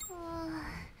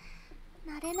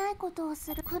慣れないことを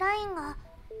するクラインが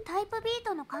タイプビー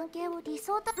トの関係を理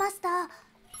想と。マスター、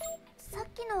さっ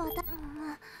きのそう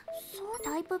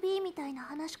タイプ B みたいな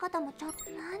話し方もちょっと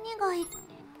何がいい。そう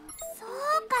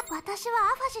か、私は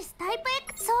アファシスタイプ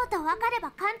X。 そうと分かれ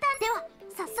ば簡単では。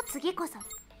早速次こそ。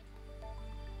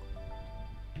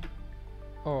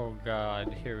 Oh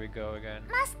god, here we go again.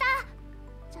 マスタ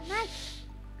ーじゃない、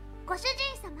ご主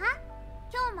人様、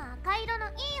今日も赤色のい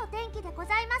いお天気でご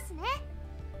ざいますね。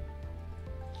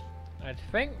I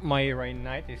think my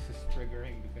rhinitis is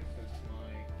triggering because of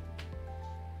my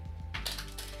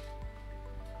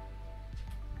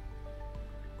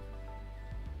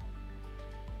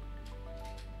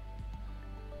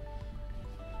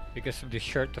because of the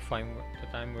shirt that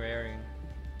I'm wearing.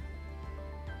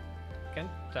 Can't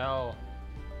tell.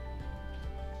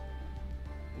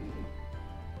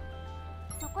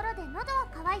 ところで喉は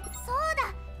渇いて。そう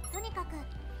だ、とにかく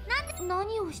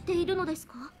何をしているのです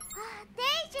か？あ、デ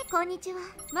イジー、こんにちは。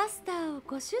マスターを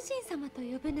ご主人様と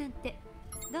呼ぶなんて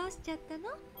どうしちゃったの？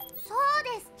そう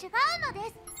です、違うので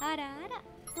す。あらあら。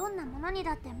どんなものに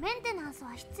だってメンテナンス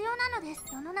は必要なのです。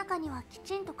世の中にはき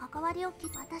ちんと関わりを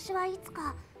私はいつ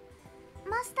か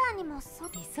マスターにも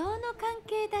理想の関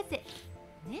係だぜ。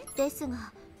ね。です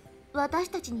が、私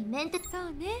たちにそ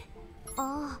うね。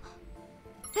ああ。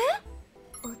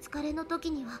お疲れの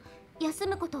時には休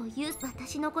むことを言う。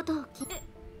私のことを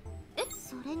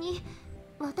それに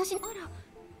私、あら、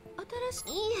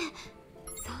新しい。いいえ、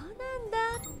そうなんだ。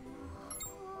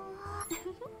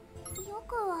よ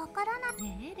くわからない。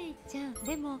ねえレイちゃん、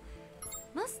でも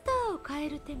マスターを変え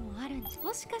る手もあるんじゃ。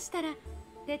もしかしたら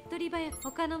手っ取り早く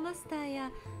他のマスターや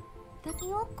よ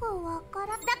くわから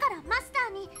だからマスタ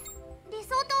ーに理想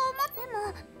と思って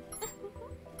も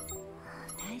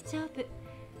大丈夫。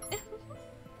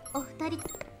お二人言っ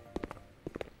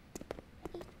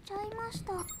ちゃいまし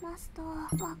た。マスター、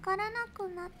わからなく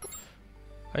なって。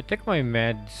 I took my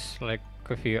meds like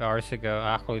a few hours ago,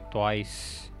 actually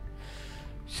twice.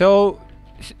 So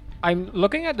I'm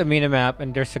looking at the minimap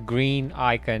and there's a green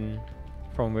icon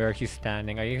from where she's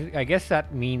standing. I guess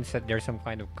that means that there's some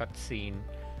kind of cutscene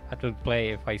that will play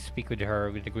if I speak with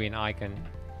her with the green icon.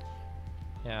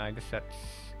 Yeah, I guess that's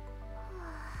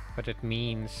what it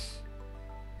means.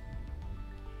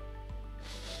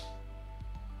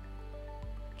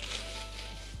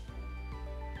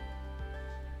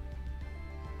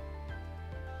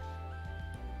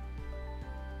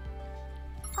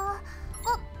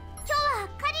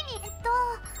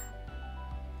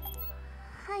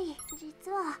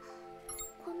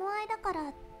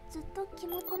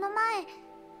この前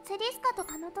セリスカと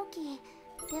かの時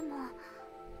でも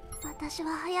私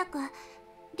は早く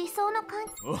理想の関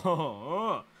係。お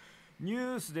お、ニ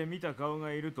ュースで見た顔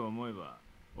がいると思えば、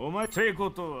お前ってこ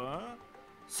とは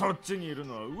そっちにいる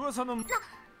のは噂のなんなので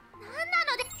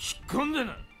引っ込んで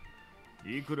な。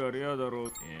いくらレアだろう。い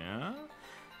や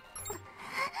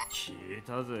聞い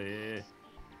たぜ。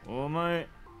お前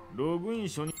ログイン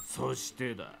初日、そし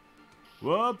てだ、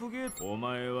ワープゲート、お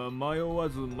前は迷わ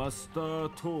ずマスター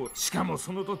と、しかも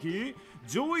その時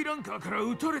上位ランカーから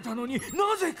撃たれたのにな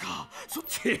ぜかそっ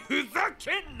ちふざ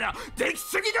けんな、でき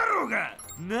すぎだろうが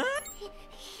な。ひ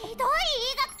どい言いが。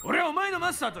俺はお前の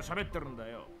マスターと喋ってるんだ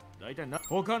よ。大体な、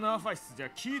他のアファイスじゃ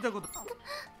聞いたこと。違い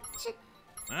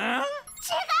ます。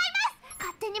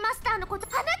勝手にマスターのこと、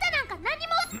あなたなんか何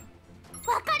も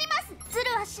わかります。ズ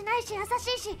ルはしないし優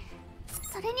しいし、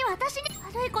それに私に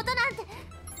悪いことなんて。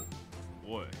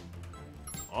おい、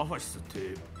アファシスっ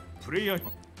てプレイヤーな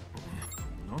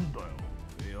んだよ、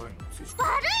 AI の知識。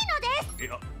悪いのです。い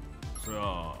や、そり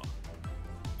ゃ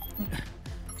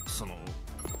その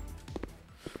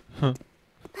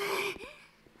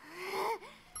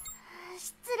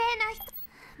失礼な人。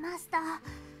マスター、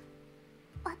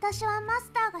私はマ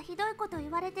スターがひどいこと言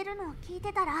われてるのを聞い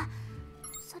てたら、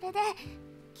それで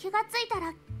気がついた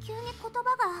ら急に言葉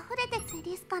が溢れて、セ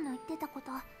リスカの言ってたこ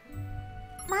と、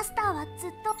マスターはず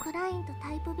っとクラインと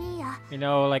タイプ B や You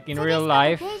know, like in real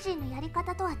life, デイジーのやり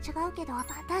方とは違うけど、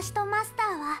私とマスタ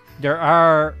ーは there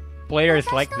are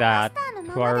players like that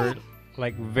who are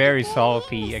like very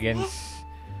salty against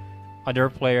other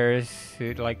players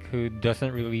who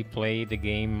doesn't really play the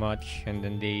game much, and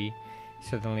then they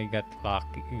suddenly got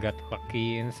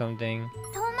lucky in something.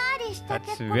 遠回りした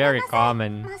結 That's 構 very なさい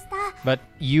common. マスター。 But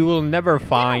you will never で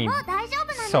も find もう大丈夫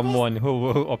なのです。 someone who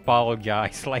will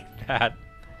apologize like that.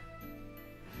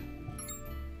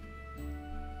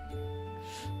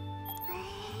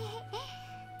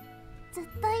 ずっと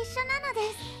一緒なので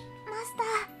す、マスター。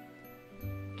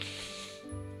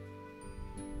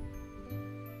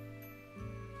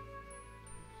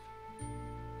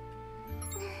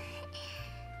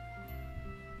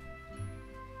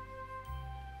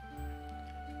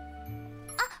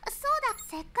あ、そうだ、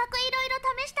せっかくいろいろ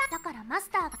試した。だからマス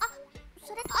ターが、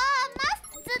それ、ずっ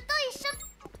と一緒。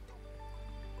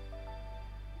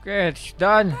 Okay, it's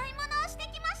done. 買い物をして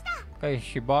きました。 Okay,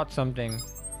 she bought something.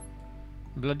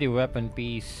 Bloody weapon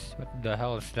piece. What the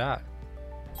hell is that?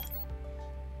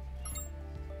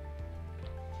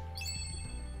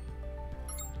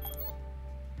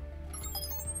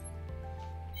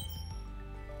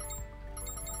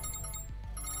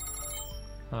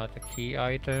 The key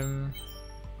item.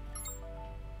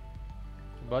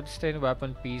 Bloodstained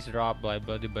weapon piece dropped by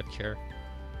Bloody Butcher.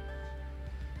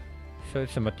 So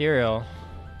it's a material.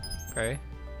 Okay.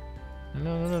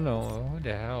 No. What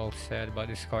the hell said about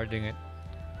discarding it?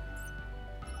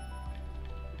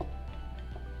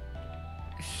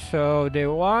 So they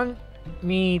want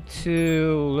me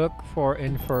to look for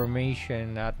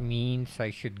information. That means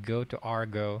I should go to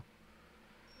Argo.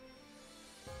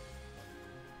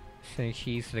 Since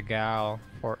she's the gal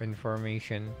for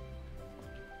information.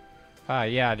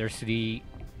 Yeah, there's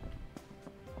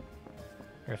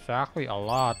actually a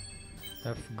lot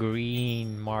of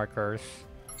green markers.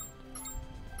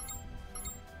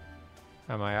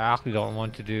 I actually don't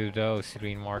want to do those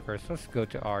green markers. Let's go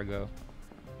to Argo.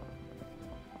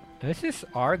 This is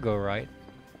Argo, right?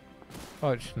 Oh,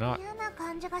 it's not. 嫌な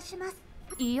感じがします。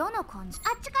嫌な感じ。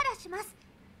あっちからします。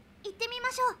行ってみま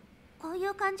しょう。こうい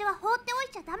う感じは放っておい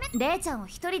ちゃダメ。レイちゃんを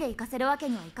一人で行かせるわけ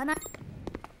にはいかない。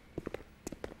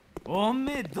お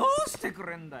めえどうしてく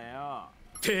れんだよ。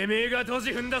てめえがド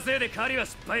ジ踏んだせいで狩りは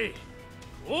失敗。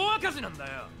大赤字なんだ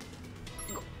よ。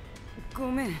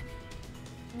ごめん。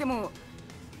でも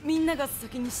みんなが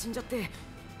先に死んじゃって。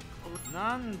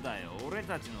なんだよ、俺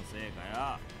たちのせいか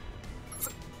よ。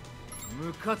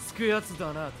ムカつくやつ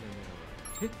だな、て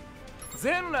めえは。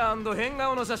全裸&変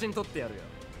顔の写真撮ってやるよ。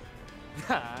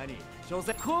なに、所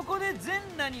詮ここで全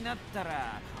裸になった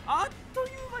らあっとい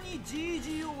う間に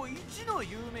GGO 一の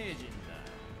有名人だ。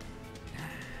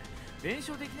弁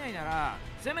償できないなら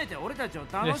せめて俺たちを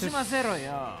楽しませろ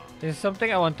よ。This is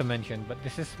something I want to mention, but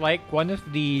this is like one of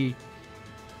the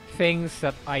things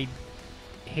that I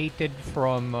hated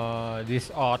from this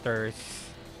author's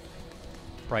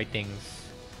writings.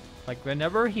 Like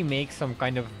whenever he makes some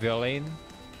kind of villain,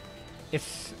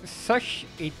 it's such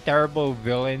a terrible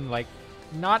villain. Like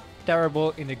not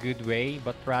terrible in a good way,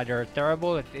 but rather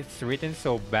terrible that it's written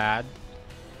so bad.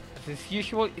 It's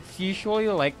usually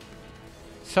like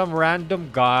some random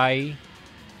guy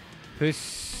who's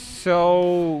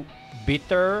so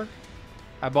bitter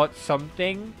about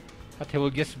something that he will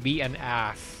just be an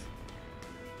ass.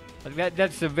 Like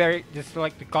that's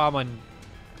like the common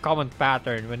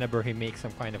pattern whenever he makes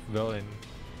some kind of villain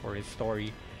for his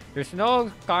story. There's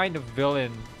no kind of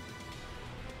villain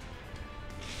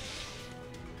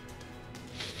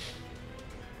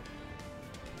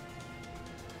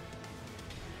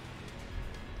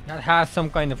that has some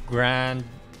kind of grand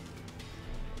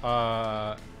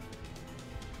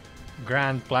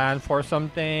plan for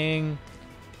something.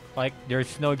 Like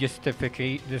there's no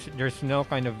justification. There's no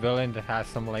kind of villain that has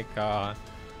some like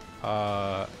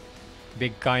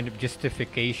big kind of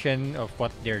justification of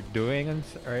what they're doing and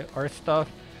or stuff.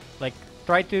 Like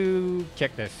try to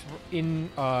check this in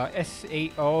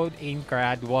SAO in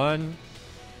Grad 1.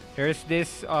 There's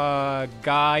this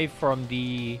guy from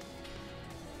the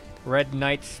Red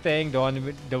Knights thing,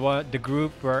 the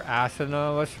group where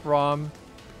Asuna was from.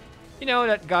 You know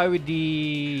that guy with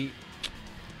the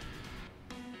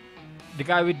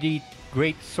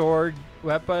great sword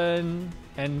weapon,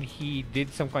 and he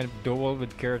did some kind of duel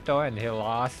with Kirito and he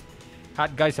lost.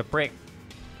 That guy's a prick.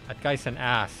 That guy's an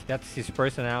ass. That's his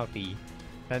personality.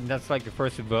 And that's like the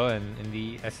first villain in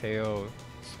the SAO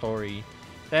story.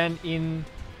 Then in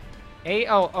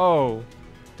ALO,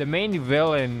 the main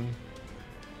villain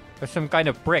was some kind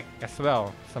of prick as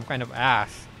well, some kind of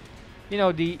ass. You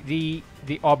know, the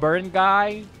Auburn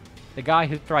guy, the guy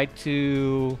who tried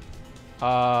to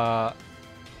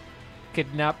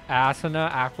kidnap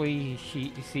Asuna. Actually,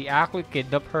 he actually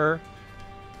kidnapped her.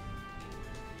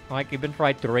 Like even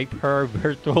tried to rape her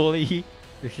virtually,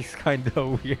 which is kind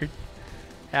of weird.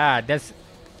 Yeah, that's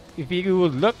if you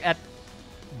would look at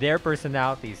their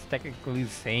personalities, technically the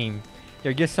same.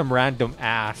 They're just some random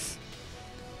ass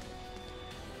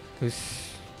who's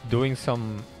doing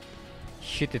some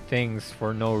shitty things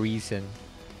for no reason.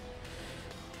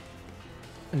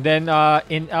 And then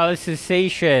in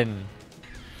Alicization,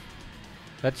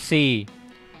 let's see.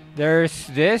 There's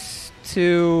this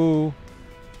two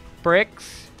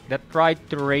pricks that tried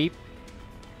to rape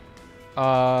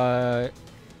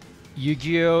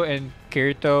Yu-Gi-Oh and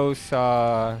Kirito's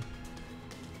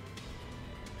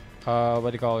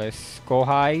what do you call this?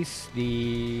 Kohais,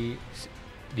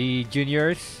 the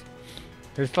juniors.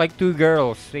 There's like two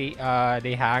girls they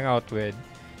hang out with.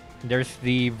 There's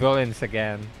the villains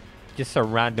again, just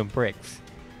some random pricks.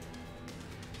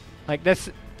 Like the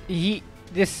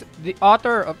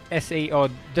author of SAO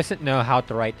doesn't know how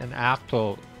to write an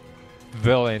actual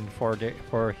villain for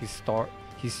his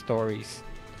stories.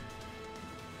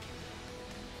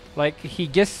 Like he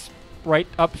just write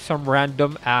up some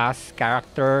random ass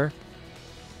character,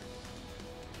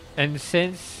 and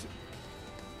since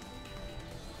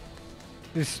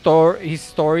his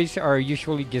stories are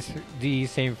usually just the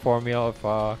same formula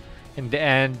of in the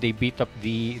end they beat up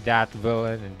that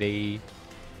villain and they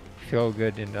feel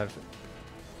good in that.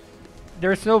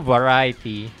 There's no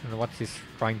variety in what he's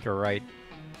trying to write.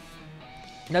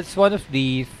 That's one of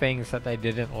the things that I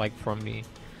didn't like from the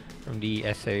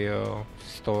SAO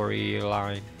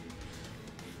storyline.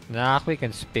 Now I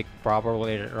can speak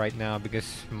properly right now because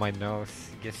my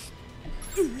nose just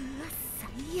うわ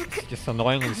最悪 just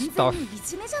annoying 完 and 全 stuff. にい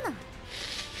じめじゃない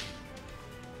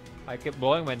I keep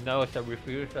blowing my nose every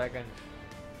few seconds. い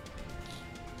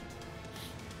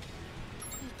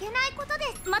けないことで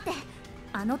す待って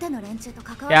あの手の連中と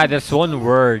関わ Yeah, る that's one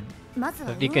word まず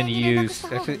は that you 運 can 営に連絡 use. した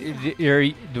方がいい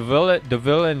わ The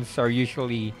villains are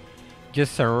usually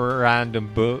just a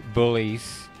random bullies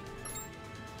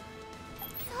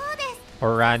そうです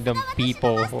or random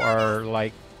people who are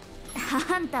like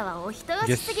あんたはお人よ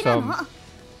しすぎな Just の some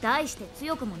大して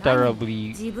強くもないのに terribly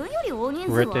自分より大人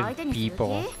数を相手 written にする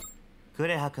people. ク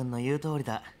レハ君の言う通り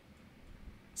だ。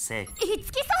せい。気い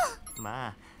つきさんま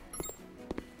あ。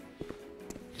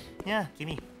いや、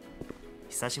君。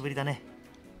久しぶりだね。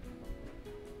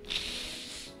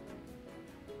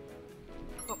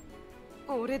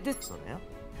俺でそうだよ。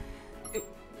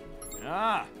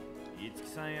ああ、いつき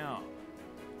さんよ。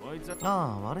こいつは。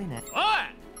ああ、悪いね。おい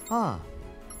ああ、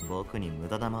僕に無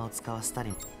駄玉を使わせた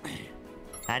り。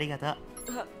ありがとう。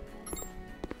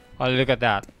 Oh, look at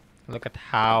that. Look at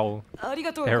how あり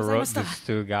がとう they ござい wrote ました these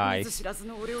two 見 guys. ず知らず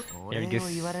の俺を俺を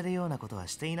言われるようなことは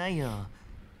していないよ。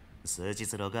数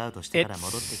日ログアウトしてから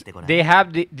戻ってきてごらん。 They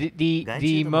have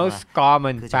the most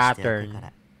common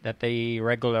pattern that a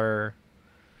regular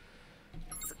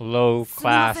low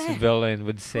class villain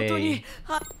would 本当に say.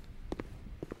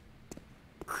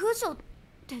 駆除っ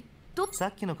てどあさ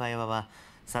っきの会話は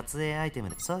撮影アイテム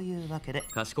でそういうわけで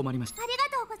かしこまりました。り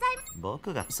がとうございます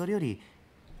僕がそれより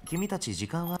君たち時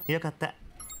間はよかった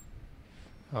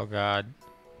Oh god.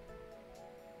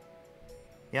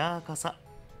 ようこそ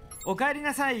お帰り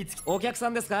なさい、いつき。お客さ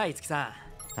んですか、いつきさ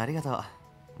ん。ありがとう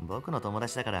僕の友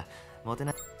達だからモテ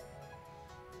な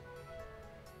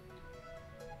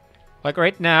Like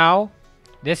right now,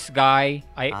 this guy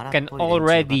I 荒っ can ぽい連中ば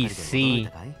かり already で驚い see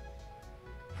たかい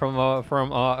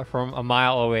from a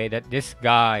mile away that this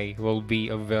guy will be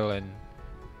a villain.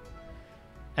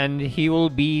 And he will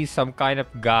be some kind of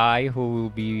guy who will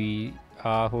be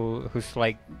who's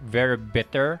like very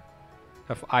bitter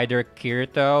of either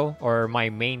Kirito or my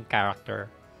main character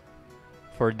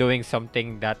for doing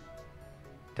something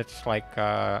that's like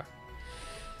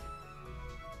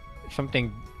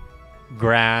something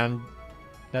grand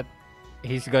that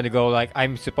he's gonna go like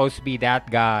I'm supposed to be that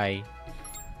guy.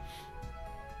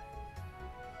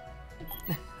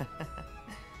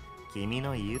 君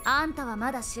の言うあんたは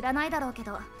まだ知らないだろうけ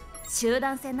ど集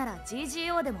団戦なら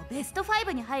GGO でもベスト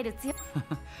5に入る強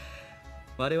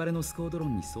我々のスコードロ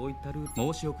ンにそういったルー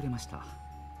ト申し遅れました。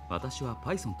私は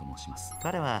パイソンと申します。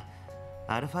彼は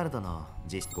アルファルドの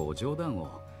実ご冗談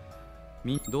を。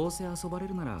どうせ遊ばれ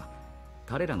るなら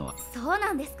彼らのそう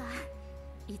なんですか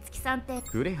いつきさんって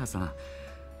クレハさん、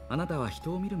あなたは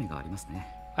人を見る目がありますね。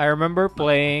 I remember そ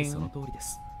playing の通りで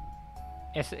す。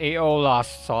 SAO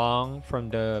Lost Song from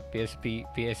the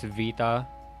PS Vita.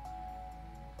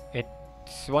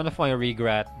 It's one of my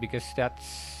regret because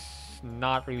that's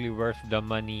not really worth the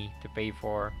money to pay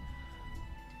for.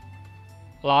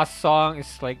 Lost Song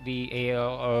is like the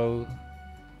ALO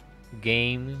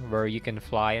game where you can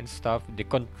fly and stuff. The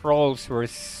controls were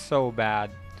so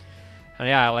bad. And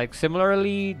yeah, like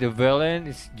similarly, the villain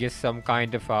is just some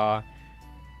kind of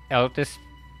elitist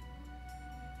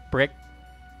prick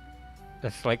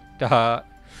that's like the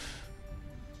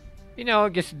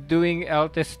just doing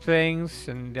elitist things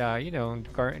and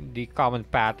the common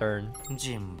pattern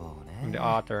人望 from the ね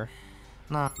author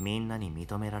なみんなに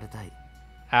認められたい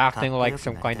acting like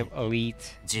some kind of elite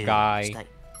自由に guy したい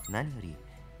何より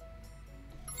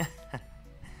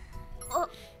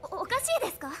おかしい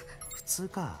ですか普通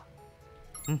か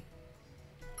そう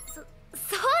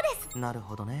ですなる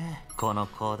ほどねこの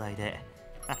広大で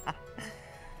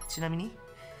ちなみに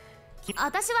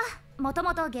私はもと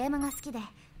もとゲームが好きで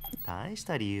大し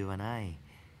た理由はない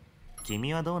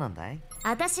君はどうなんだい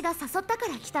私が誘ったか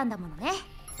ら来たんだものね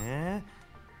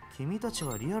君たち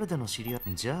はリアルでの知り合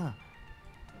いじゃあ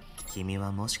君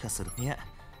はもしかするいや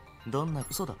どんな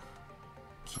嘘だ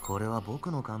これは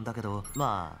僕の勘だけど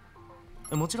ま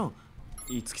あもちろん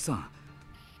いつきさん、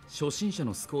初心者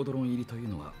のスコードロン入りという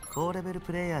のは高レベル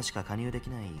プレイヤーしか加入でき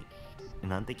ない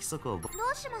なんて規則をど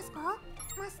うしますか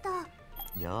マスタ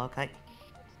ー了解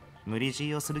無理強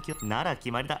いをする気なら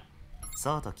決まりだ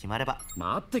そうと決まれば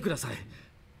待ってくださ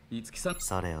い。いつきさん、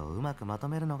それをうまくまと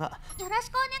めるのがよろし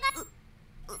くお願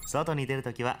い外に出る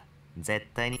ときは絶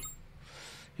対に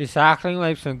he's acting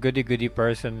like some goody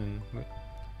person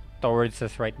towards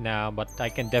us right now, but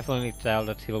I can definitely tell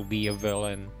that he'll be a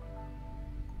villain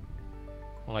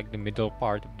like the middle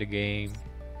part of the game.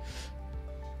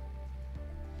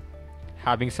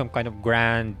 Having some kind of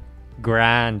grand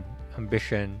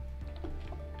ambition.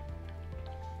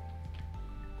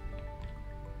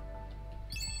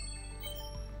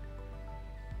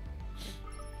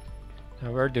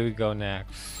 Now where do we go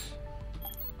next?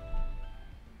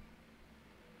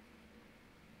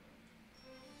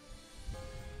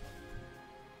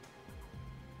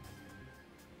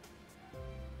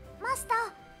 Master,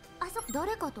 あそこ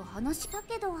誰かと話した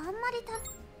けどあんまり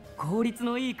効率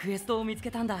のいいクエストを見つ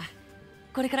けたんだ。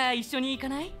これから一緒に行か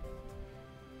ない？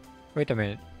 Wait a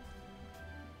minute.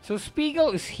 So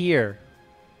Spiegel is here.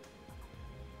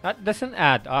 That doesn't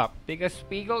add up because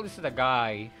Spiegel is the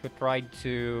guy who tried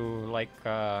to like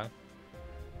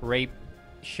rape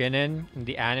Shinin in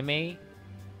the anime.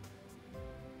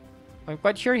 I'm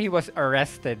quite sure he was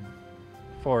arrested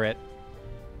for it.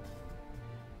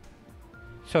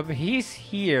 So if he's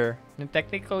here, then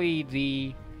technically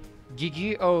the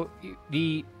GGO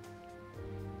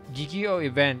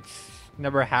events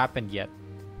never happened yet.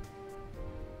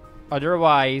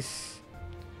 Otherwise,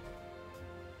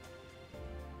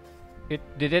 it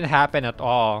didn't happen at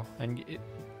all, and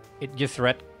it just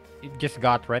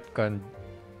got retconned.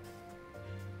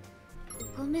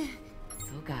 ごめん。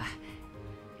そうか。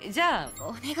じゃあ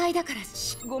お願いだから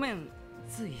ごめん。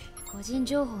つい個人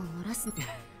情報を漏らす。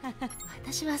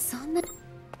私はそんな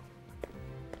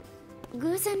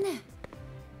偶然ね。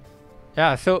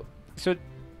Yeah, so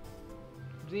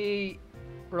the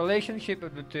relationship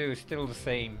of the two is still the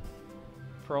same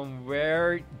from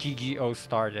where GGO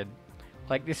started.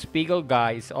 Like the Spiegel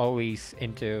guy is always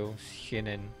into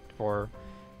Shinin for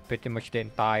pretty much the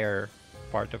entire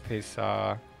part of his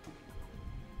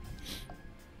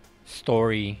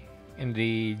story in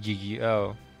the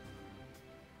GGO.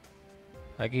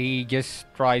 Like he just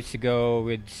tries to go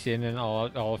with Shinin all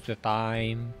of the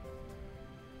time.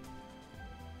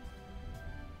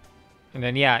 And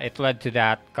then yeah, it led to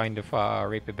that kind of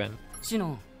rape event. シノ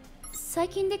ン、最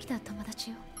近できた友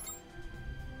達よ。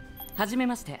はじめ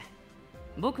まして。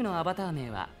僕のアバター名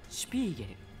はシュピー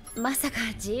ゲル。まさか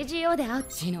GGO で会う。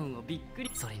シノンをびっくり。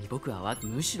それに僕は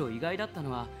むしろ意外だった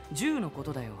のは銃のこ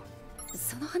とだよ。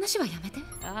その話はやめて。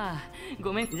ああ、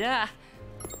ごめん。じゃあ。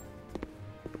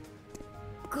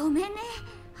ごめんね。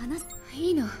話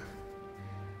いいの。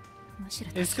むし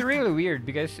ろ It's really weird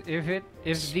because if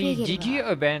the GGO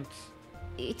events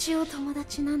一応友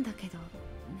達なんだけど、ね、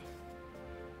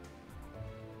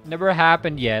never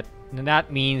happened yet, then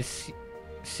that means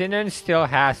Sinan still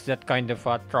has that kind of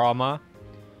trauma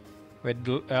with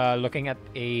looking at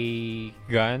a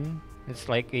gun. It's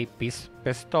like a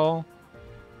pistol.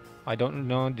 I don't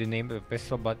know the name of the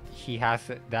pistol, but he has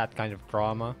that kind of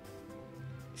trauma.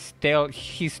 Still,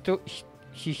 he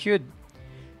should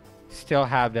still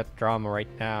have that trauma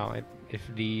right now if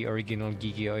the original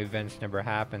GGO events never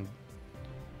happened.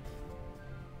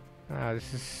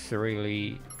 This is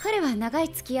really 彼は長い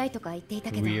付き合いとか言っていた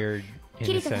けど、 weird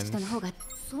キ in リ a トたちと sense. の方が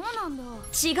そうなんだ。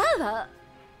違うわ。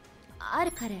あ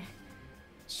る彼、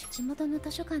地元の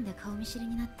図書館で顔見知り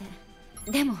になっ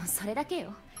て。でもそれだけ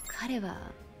よ。彼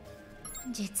は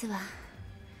実は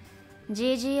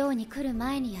GGO に来る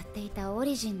前にやっていたオ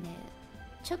リジンで、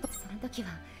ちょっとその時は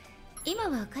今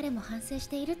は彼も反省し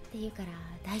ているっていうから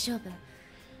大丈夫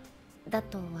だ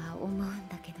とは思うん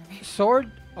だけどね。 Sword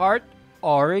Art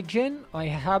Origin? I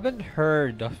haven't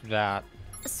heard of that.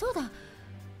 そうだ、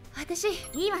私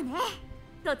いいわね。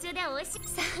途中で美味しい。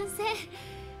賛成。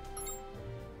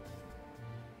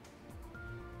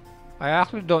 I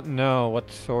actually don't know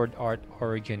what Sword Art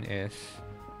Origin is.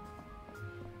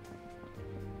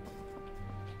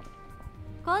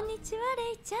 こんにちは、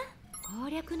レイちゃん。攻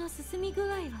略の進み具合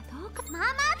はどうか。まあま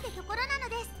あってところなの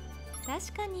で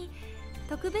す。確かに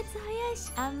特別早い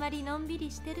し、あんまりのんびり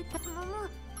してると。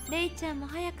レイちゃんも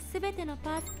早くすべての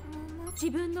パーツ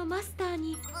自分のマスター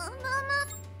に。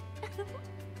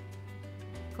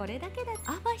これだけだ。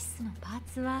アバシスのパー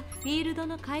ツはフィールド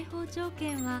の解放条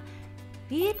件は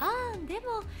で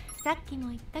もさっきも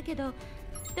言ったけど、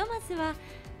ひとまずは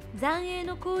残影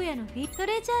の荒野のフィールド。そ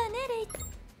れじゃあね、レイ。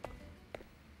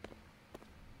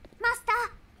マスタ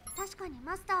ー、確かに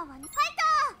マスターはファイト。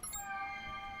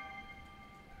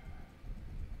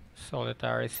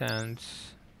 Solitary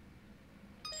Sands.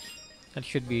 That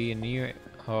should be a new.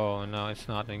 Oh no, it's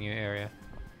not a new area.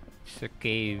 It's a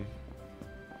cave.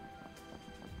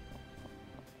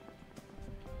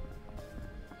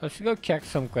 Let's go check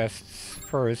some quests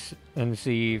first and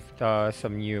see if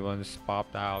some new ones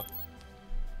popped out.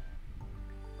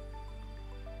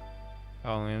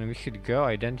 Oh, and we should go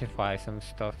identify some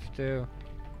stuff too.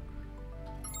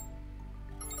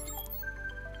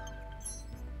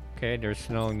 Okay, there's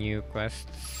no new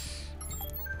quests.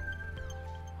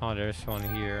 Oh, there's one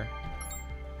here.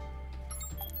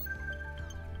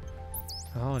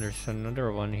 Oh, there's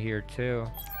another one here too.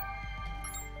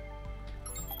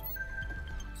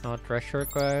 No treasure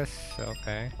quests,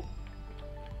 okay.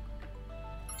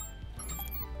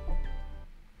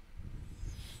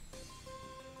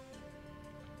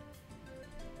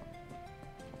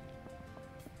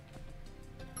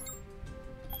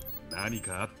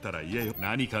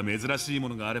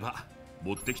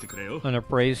 An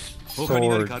appraised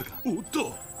sword.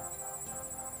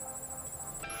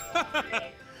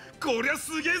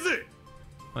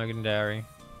 Legendary.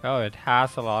 Oh, it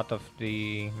has a lot of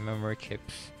the memory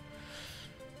chips.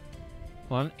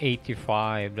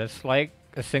 185. That's like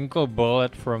a single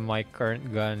bullet from my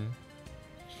current gun.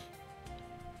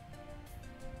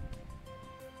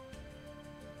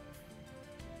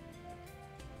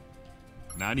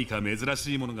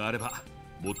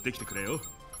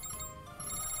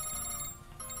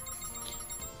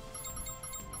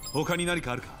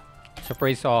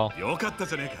 Surprise all.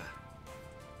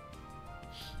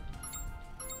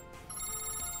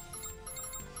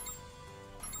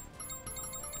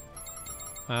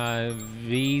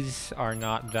 These are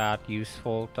not that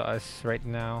useful to us right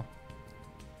now,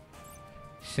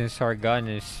 since our gun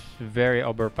is very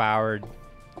overpowered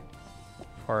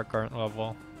for our current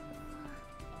level.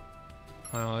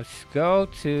 Let's go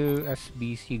to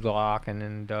SBC Glock and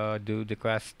then do the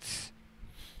quests.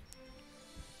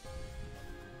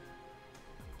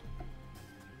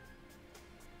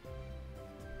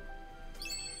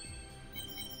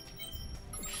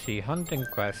 Let's see, hunting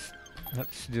quest.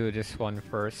 Let's do this one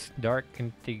first. Dark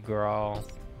Integral.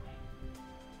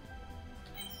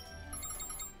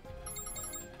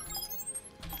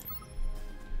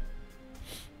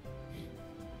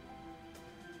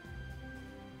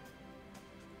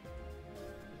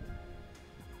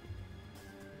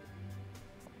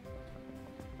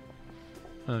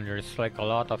 And there's like a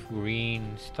lot of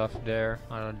green stuff there.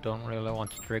 I don't really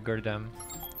want to trigger them.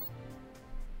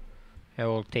 It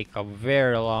will take a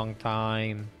very long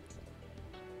time.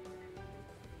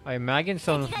 I imagine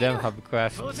some of them have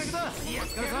quests, but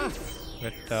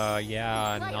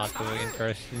yeah, I'm not really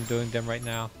interested in doing them right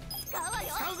now.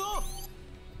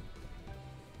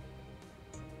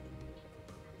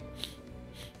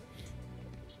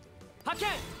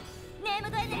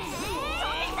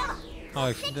 Oh,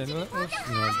 let's ignore those.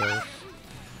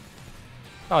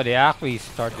 Oh, they actually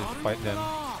started to fight them.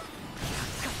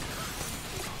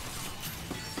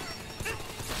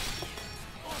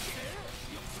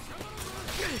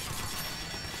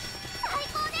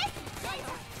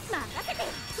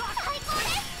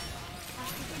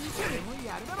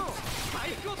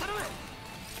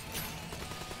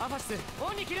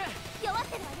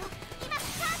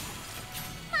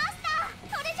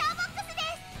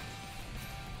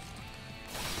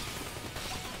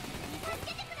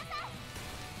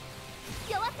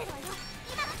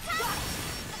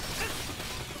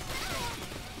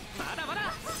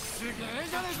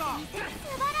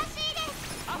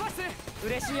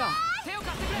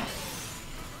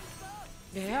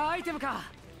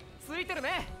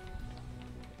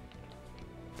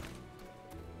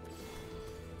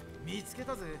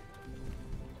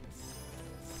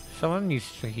 Someone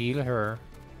needs to heal her.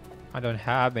 I don't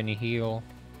have any heal.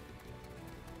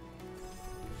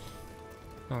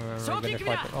 Oh, we're gonna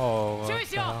fight. Oh, what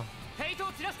the hell?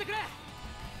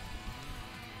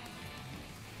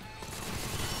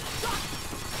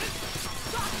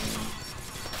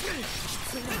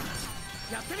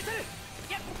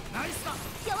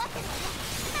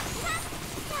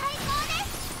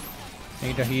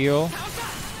 Need a heal.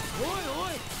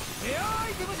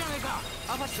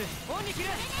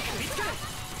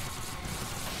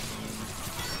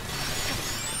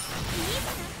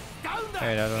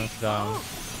 Hey, that one's down.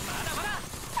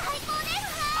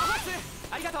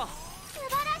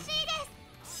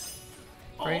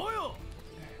 Great.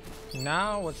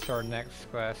 Now, what's our next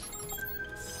quest?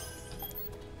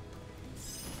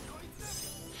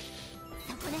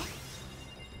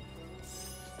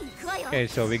 Okay,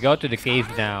 so we go to the cave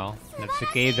now. That's the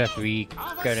cave that we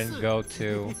couldn't go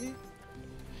to.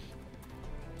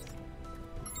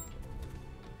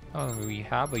 Oh, we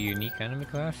have a unique enemy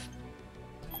quest?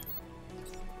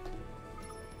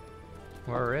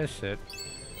 Where is it?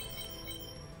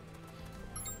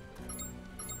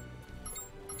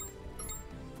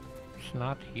 It's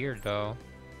not here though.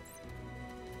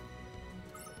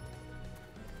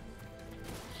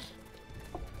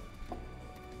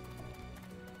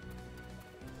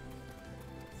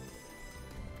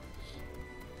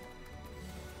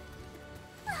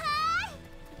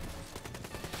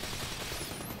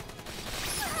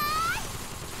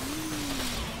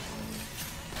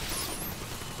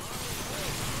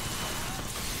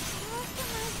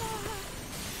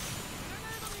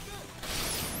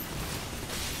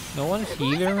 No one's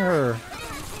healing her.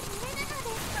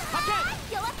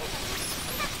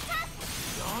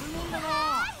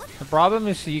 The problem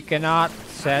is you cannot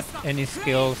set any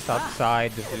skills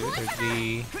outside of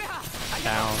the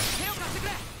town.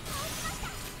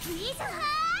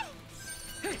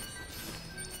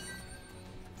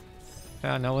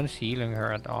 Yeah, no one's healing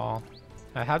her at all.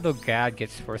 I have the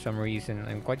gadgets for some reason.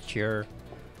 I'm quite sure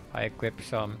I equip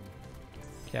some.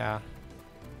 Yeah.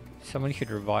 Someone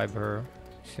should revive her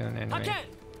soon anyway.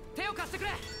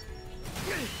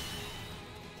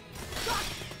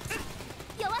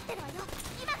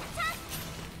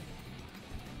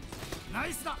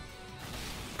 Nice だ。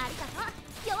ありがとう。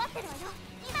弱ってるわよ。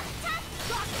今がチャンス。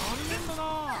やるもんだな。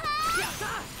やった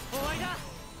終わりだ。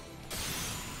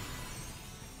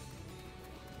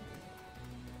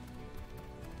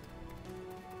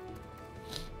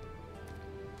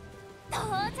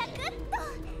到着っと。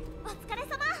お疲れ様。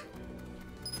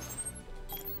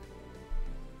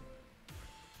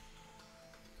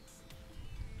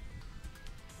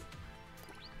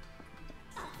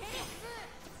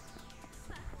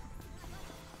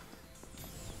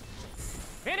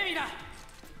エネミーだ。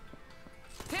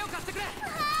手を貸してくれ。や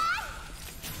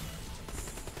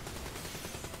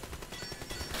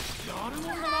るもん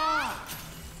だな。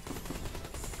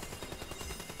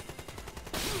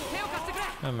手を貸してくれ。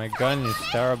 Oh, my gun is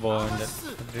terrible in the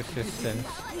distance. い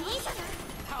いじゃない。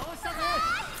倒したぜ。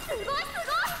すごいすごい。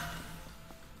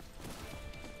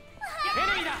エ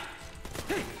ネミーだ。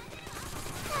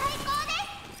最高です。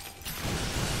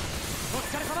お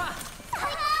疲れ様。最高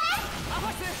です。アフ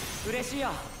ァス嬉しい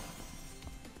よ。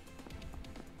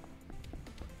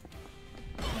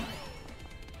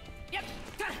やっ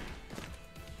た。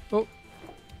 Oh.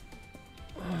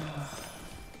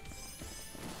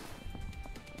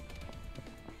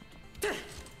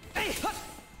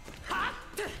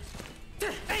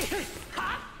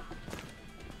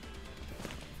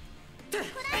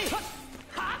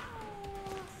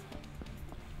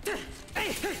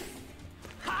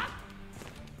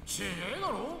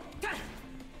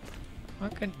 I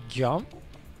can jump?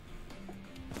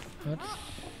 What?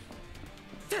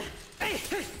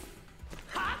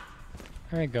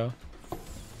 There we go.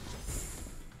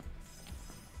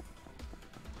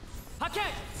 発見。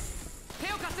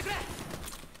手を貸してくれ。ス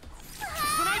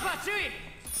ナイパー注意。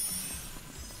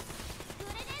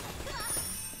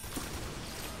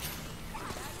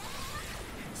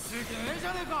すげえじ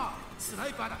ゃねえか。スナ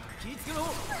イパーだ。気ぃつけろ。すごい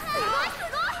すごい。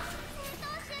戦闘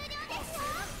終了ですよ。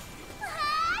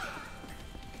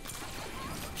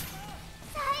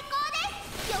最高です。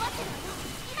弱ってるわよ。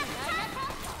今がチャンス。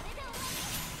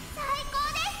最高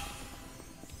です。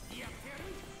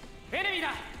エネミー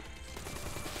だ。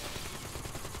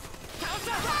倒し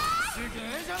た。すげえ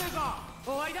じゃねえか。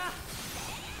終わりだ。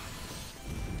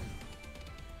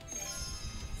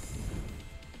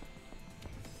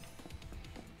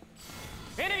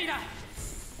エネミーだ。す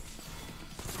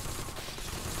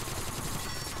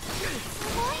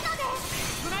ごいので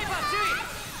す。スナイパー注意。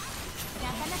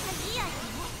なかなかいいアイテム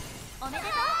ね。おめでと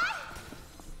う。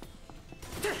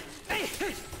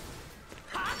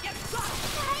はっやった。最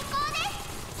高です。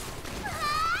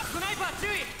スナイパー注意。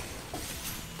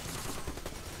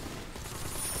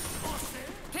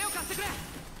手を貸してくれ。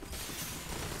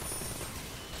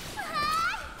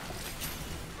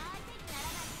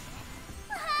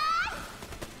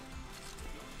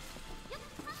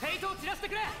ヘイトを散らして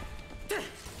くれ。や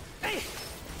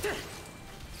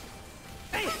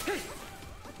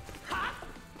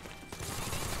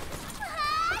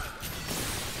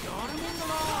るもんだ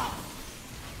な。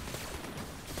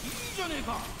いいじゃねえ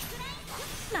か。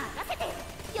任せて。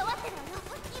弱ってるわよ。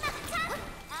今がチャンス。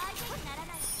相手になら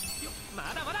ない。ま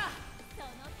だまだ。その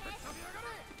手。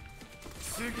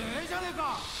すげえじゃねえ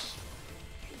か。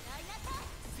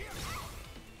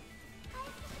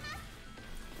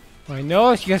 I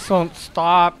know she just won't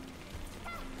stop.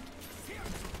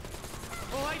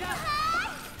 終わりだ。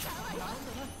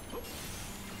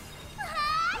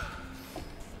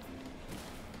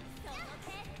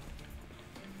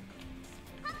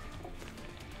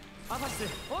アファス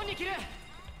オンに切る。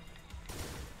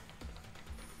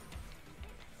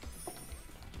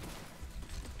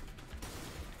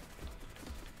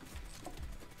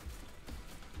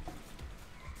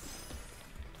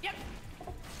やっ。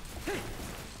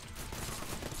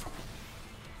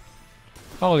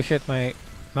 Holy shit, my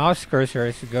mouse cursor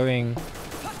is going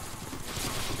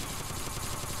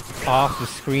off the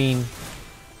screen.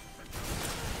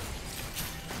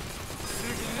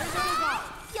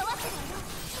 弱ってるわよ。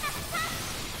今がチャンス。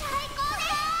最高で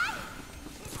す。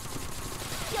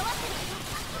弱ってるわよ。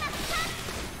今がチャンス。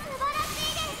素晴らし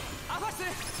いです。アファス。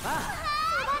ああ。素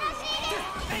晴ら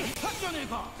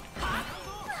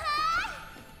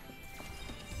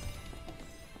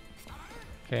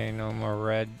Okay, no more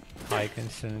red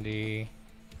icons in the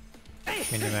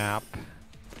minimap.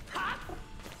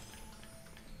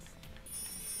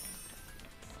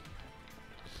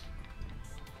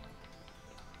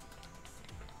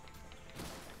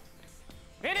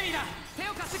 エネミーだ。手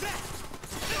を貸してくれ。最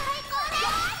高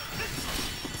です。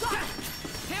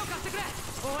手を貸してくれ。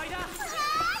終わりだ。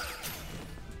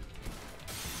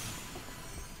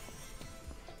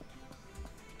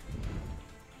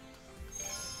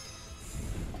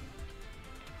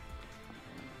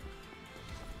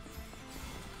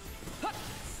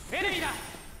エネミーだ。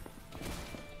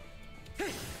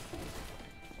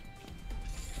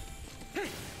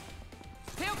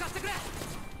手を貸してくれ。ア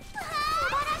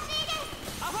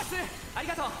ファス、あり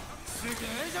がとう。すげえ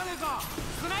じゃねえか。ス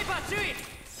ナイパー注意。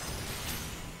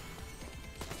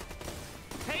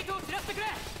フェイトを散らしてくれ。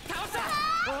倒した。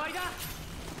終わりだ。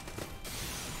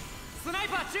スナイ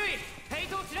パー注意。フェイ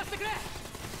トを散らしてくれ。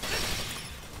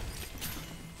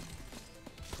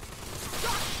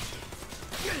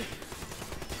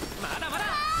まだまだ。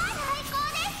最高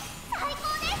です。最高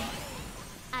です。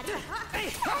ありがとう。最高で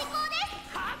す。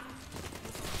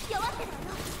弱ってるわよ。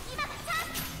今がチャン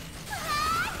ス。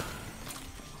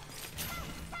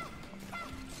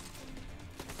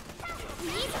いい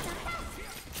じゃない。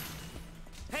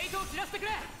フェイトを散らしてく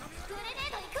れ。グレネー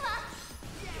ド行くわ。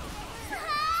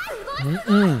す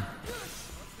ごい。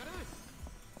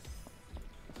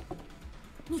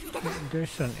見つけた。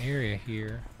 There's an area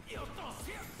here.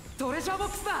 トレジャーボッ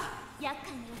クスだ。厄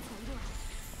介なやつがいるわ。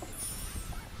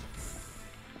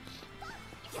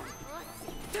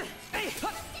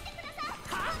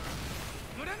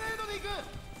グレネードで行く。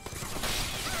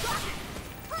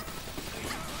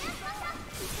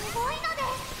すごいので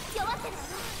弱ってるわよ。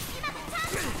今がチャン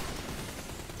ス。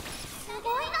すご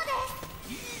いので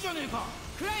いいじゃねえか。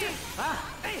クライ。あ、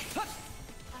弱っ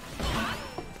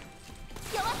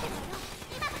てるわよ。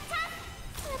今がチャンス。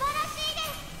素晴らしいで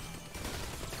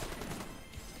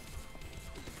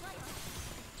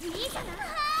す。いいじゃない。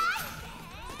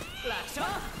楽勝。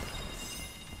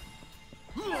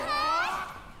マ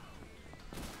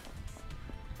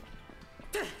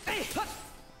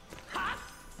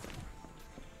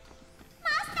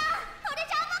スター、トレ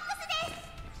ジャーボックスです。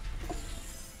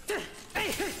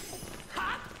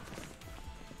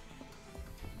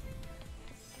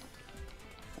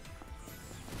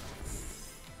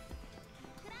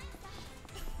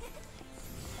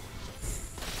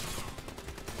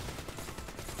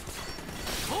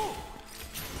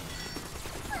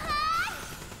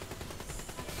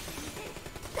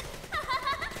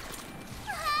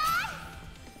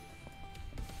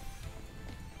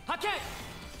 発見。す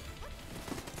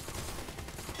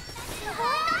ごいの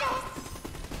です。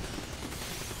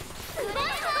すごいすごい。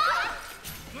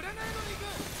グレネードで行く。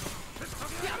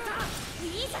やった。い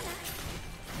いじゃない。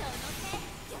その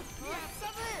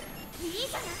手。いい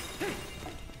じゃない。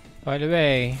 By the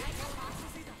way,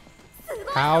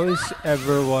 how is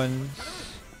everyone's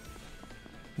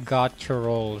gacha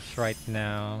rolls right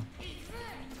now?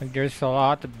 Like, there's a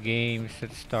lot of games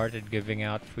that started giving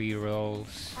out free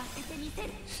rolls 当ててみせる。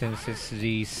 since it's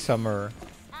the summer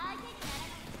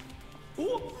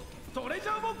お、トレジ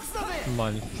ャーボックスだぜ。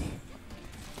 month. 素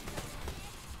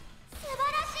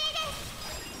晴らしいで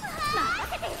す。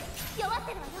任せて。弱っ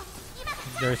てるわよ。今がチ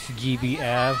ャンス。 There's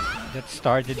GBF that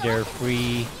started their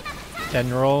free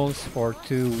 10 rolls for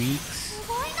 2 weeks. す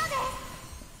ごいのです。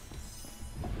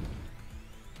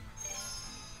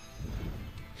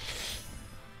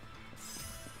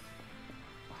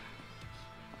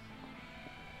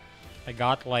 I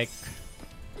got like,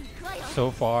 行くわよ。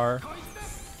 so far,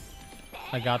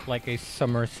 I got like a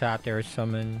summer satyr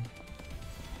summon.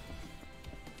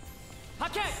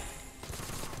 発見。す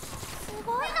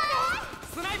ごいので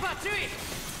す。スナイパー注意。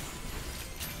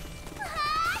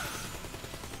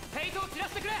フェイトを散ら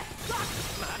してくれ。ま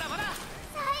だまだ。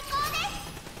最高で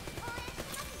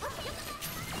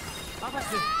す。アファ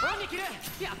ス、オンに切る。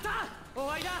やった。終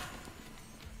わりだ。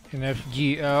 In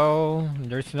FGO,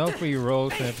 there's no free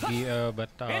rolls in FGO, but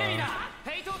エネミーだ。フ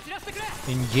ェイトを散らしてくれ。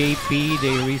 in JP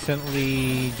they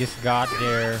recently just got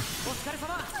their お疲れ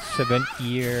様。 7th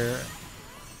year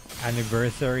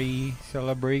anniversary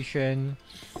celebration,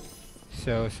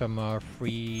 so some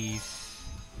free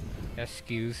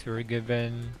SQs were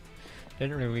given.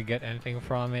 Didn't really get anything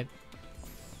from it.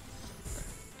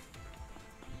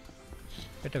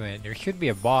 Wait a minute, there should be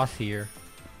a boss here.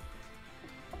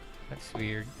 That's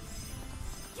weird.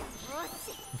 よ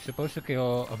し。 I'm supposed to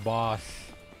kill a boss.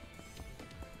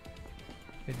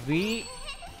 Did we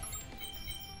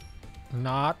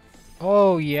not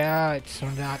Oh yeah, it's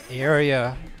from that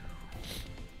area.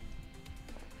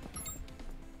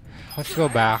 Let's go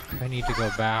back. I need to go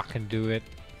back and do it.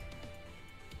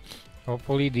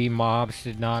 Hopefully the mobs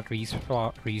did not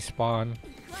respawn.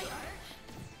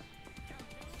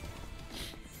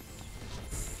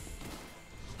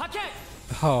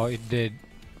 Oh, it did.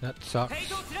 That sucks.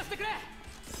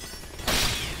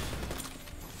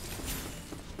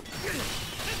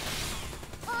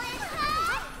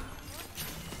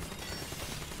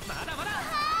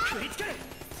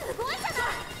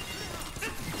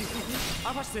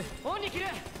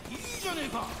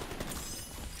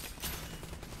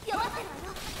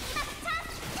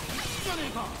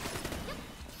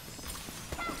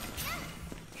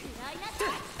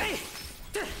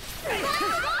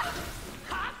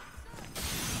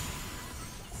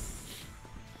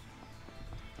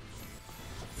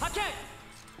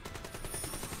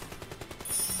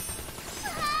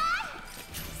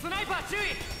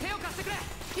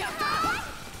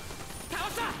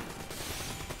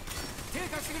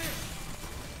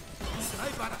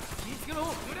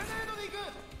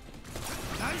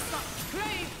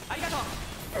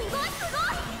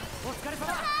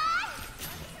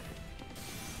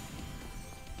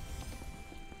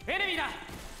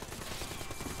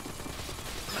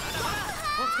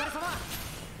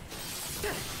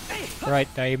 Right,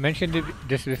 I mentioned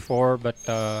this before, but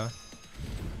the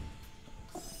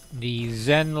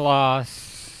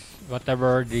Zenloss,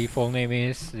 whatever the full name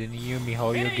is, the new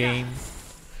MiHoYo game,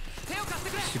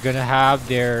 is gonna have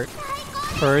their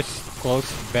first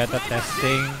closed beta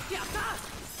testing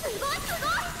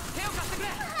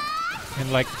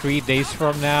in like 3 days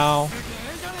from now.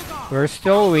 We're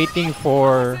still waiting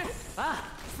for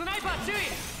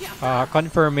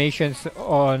confirmations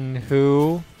on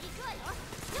who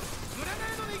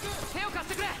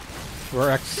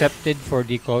were accepted for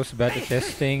the closed beta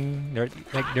testing.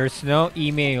 There's no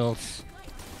emails.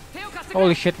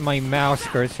 Holy shit, my mouse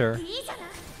cursor.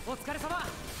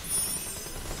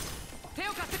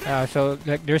 So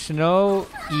there's no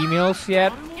emails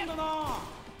yet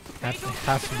that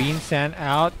has been sent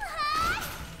out.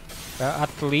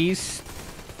 At least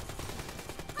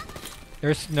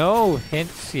there's no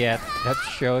hints yet that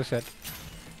shows that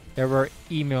there were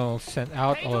emails sent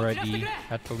out already,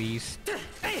 at least.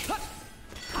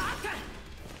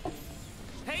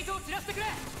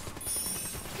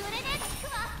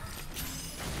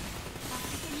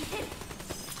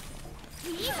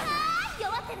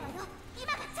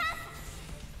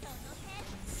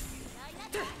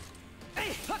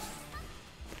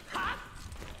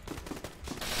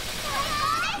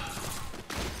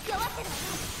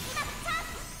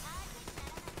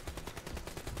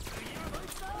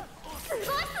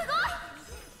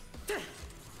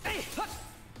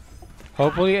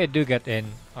 Hopefully I do get in.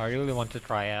 I really want to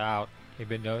try it out,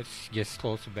 even though it's just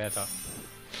close to beta.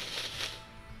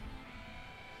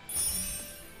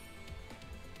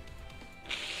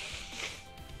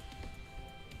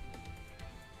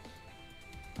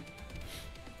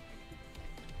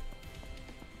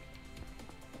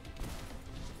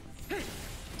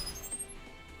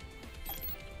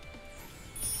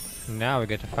 Now we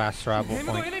get a fast travel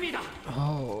point.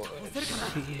 Oh, let's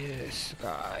see this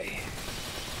guy.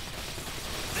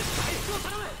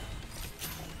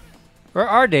 Where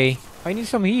are they? I need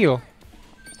some heal.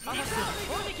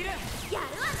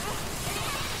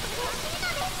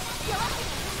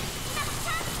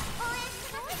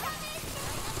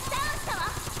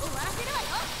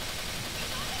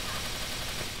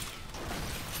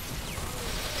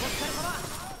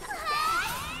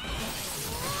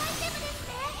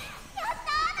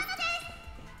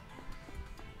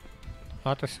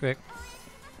 Auto switch.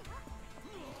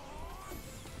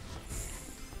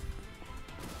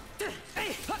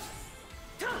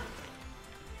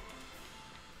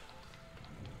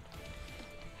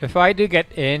 If I do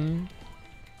get in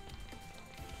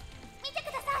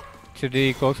to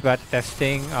the closed beta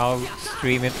testing, I'll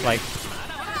stream it like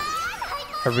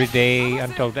every day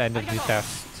until the end of the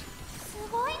test.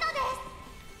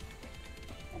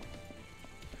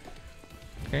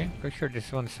 Okay, pretty sure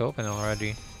this one's open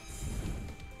already.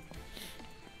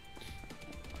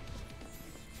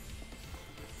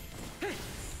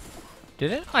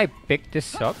 Didn't I pick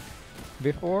this up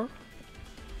before?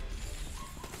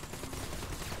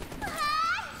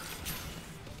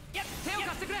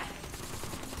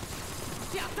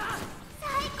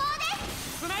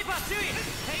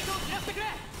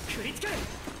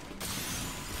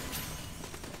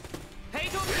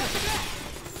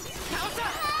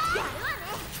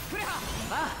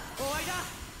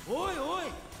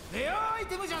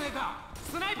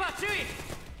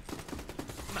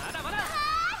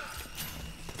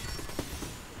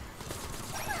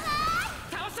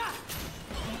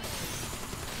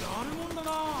 るもんだ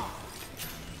な。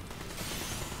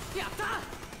やった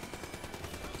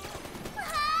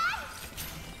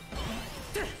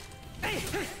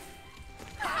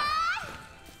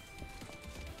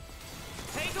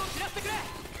フェイトを散らしてくれ。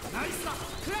ナイスだ。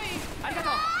クラインありがと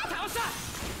う。倒した。素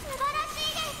晴らし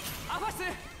いです。アファス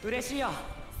嬉しいよ。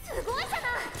すごいじゃな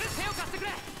い。手を貸してく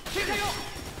れ。警戒を。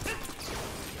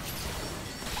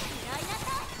狙いなさ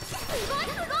い。すごいす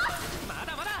ごい。ま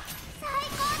だまだ。最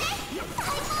高です。最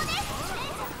高です。レ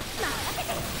イちゃん任せ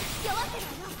て。弱ってる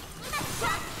わよ。今じゃ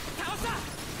倒した。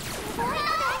すごいの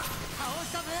です。倒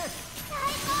したぜ。最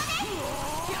高です。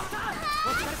やった。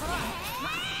お疲れ様。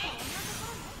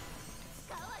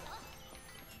使うわよ。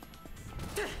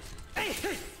えい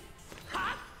は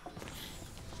っ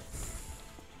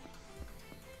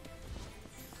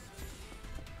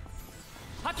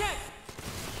発見。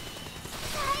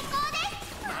最高で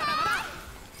す。まだまだ。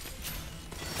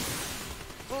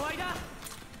終わりだ。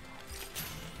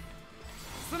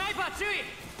スナイパー注意。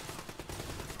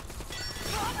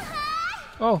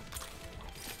Oh,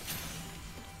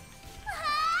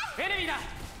 エネミーだ。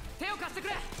手を貸してく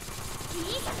れ。いい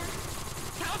じゃない。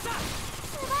倒した。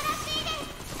素晴らしいです。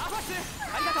アファス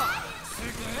ありがとう。すげ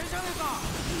えじゃねえか。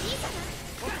いいじゃない。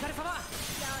お疲れ様。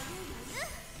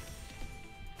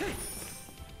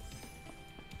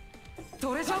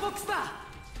トレジャーボックスだ。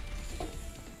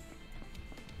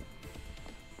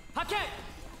発見。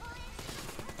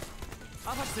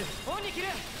アファスオンに切る。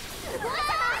すごいじゃない。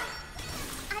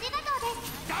ありがとうで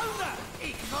す。ダウンだ。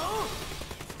行くぞ。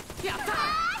やった。最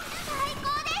高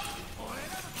です。俺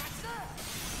らの勝ちだ。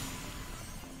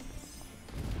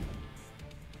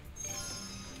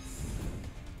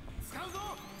使うぞ。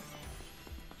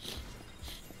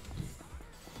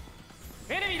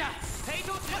エネミーだ。フェイ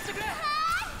トを散らしてくれ。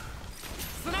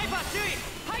スナイパー注意。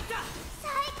入った。最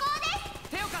高です。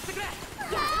手を貸してくれ。や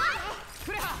るわ。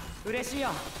クレハ嬉しいよ。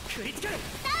クリティカル。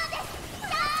ダウンです。ダウ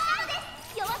ンで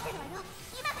す。弱ってるわよ。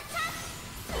今がチャンス。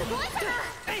すごいじゃな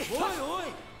い。おいおい、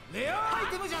レアアイ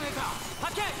テムじゃねえか。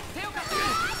発見。手を貸してくれ。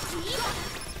いいわ。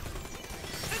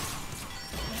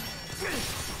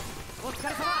お疲れ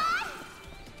様。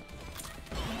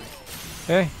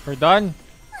 okay, we're done.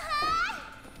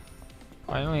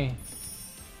 Finally.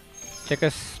 Took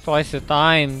us twice the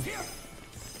time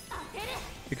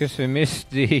because we missed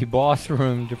the boss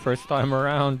room the first time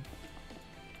around.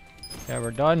 Yeah,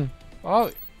 we're done.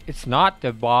 Oh, it's not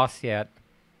the boss yet.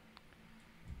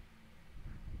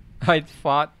 I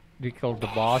thought we killed the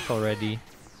boss already.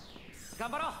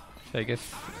 頑張ろう。 So I guess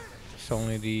it's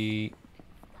only the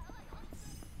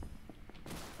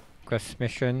quest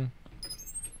mission.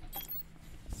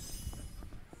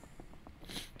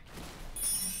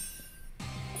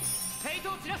 フェイ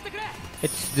トを散らしてくれ。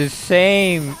 It's the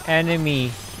same enemy.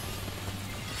 フ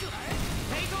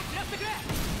ェイトを散らしてくれ。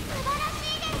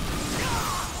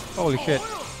 Holy shit.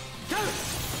 ダウン。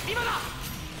今だ。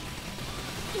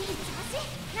いい調子。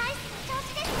ナイスな調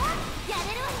子ですよ。やれ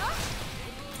るわよ。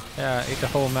 Yeah, it's a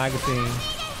whole magazine. こ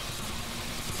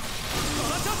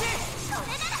の調子。こ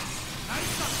れなら。ナイ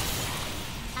スだ。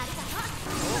ありがと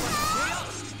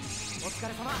お疲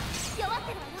れ様。う。弱っ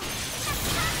てるわよ。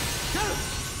ダウン。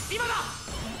今だ。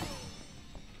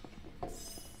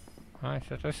 Nice,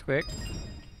 that was quick.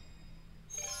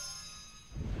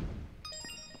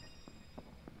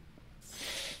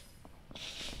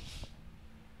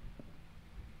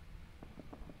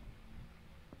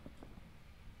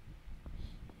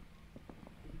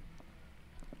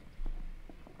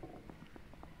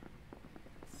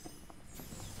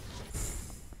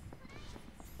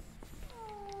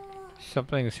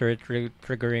 Something's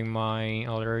triggering my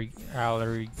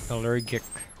allergic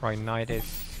rhinitis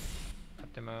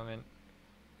at the moment.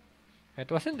 It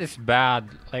wasn't this bad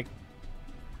like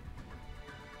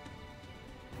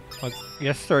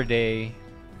yesterday.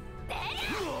 当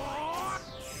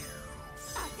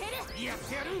てる。やっ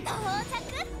てやる。到着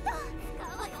っと。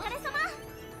お疲れ様。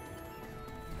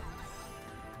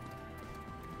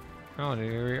 Oh,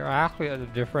 dude, we're actually at a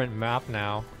different map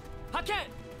now. 発見。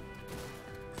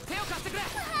手を貸してくれ。倒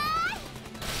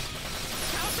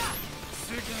した。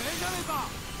すげえじゃねえか。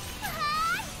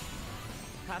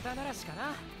肩慣らしか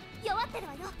な。弱ってる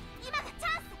わよ。今がチ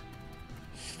ャン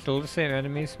ス。 Still the same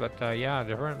enemies, but yeah,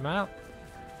 different map.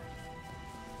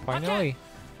 Finally.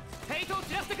 フェイトを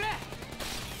散らしてくれ。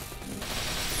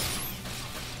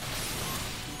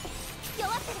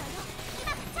弱ってるわよ。今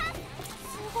がチャンス。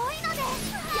すごいのです。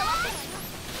弱ってるわよ。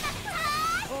今がチャン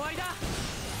ス。終わりだ。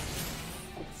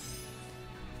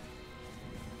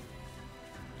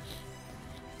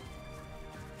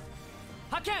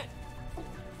発見。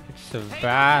 It's a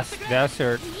vast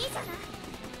desert. いいじゃない。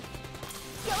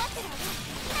弱ってるわよ。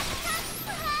今がチャンス。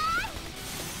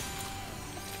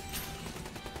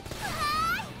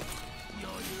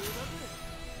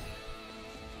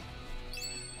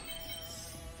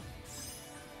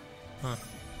Huh.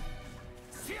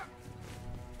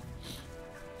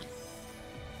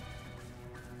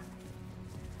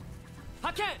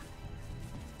 発見。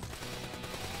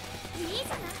いいじゃ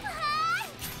ない。はー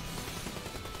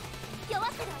い。弱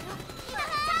ってるわよ。今が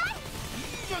チャンス。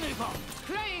いいじゃねえか。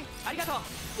フラインありがとう。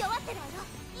弱ってるわよ。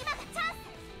今がチャン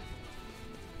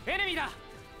ス。エネミーだ。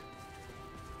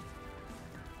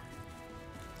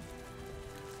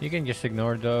 You can just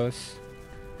ignore those.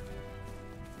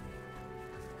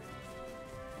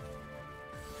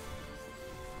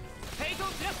 フェイトを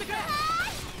散らしてくれ。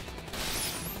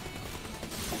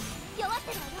弱っ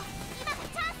てるわよ。今がチ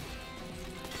ャンス。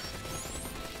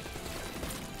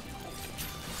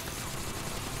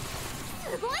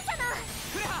すごいじゃない。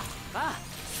クレハ。ああ。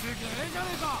すげえじゃね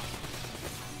えか。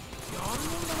やる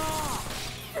もんだな。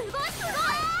すごいすごい。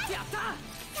やった。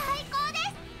最高です。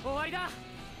終わりだ。は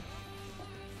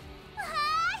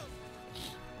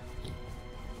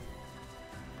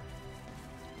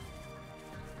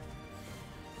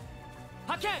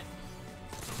発見。ーい。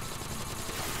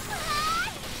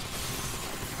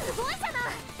すごいじゃない。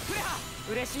クレハ。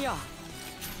嬉しいよ。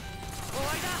終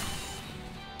わりだ。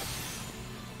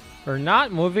 We're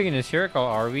not moving in a circle,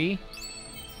 are we?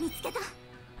 見つけた。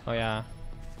 Oh yeah.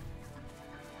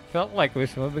 Felt like we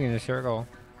was moving in a circle.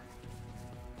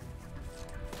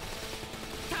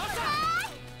 倒した。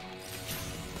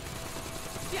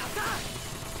やった。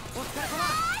お疲れ様。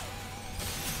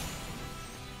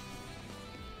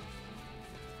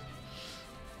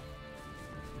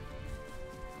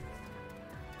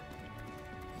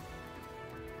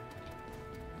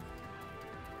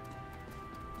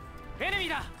エネミー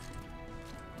だ。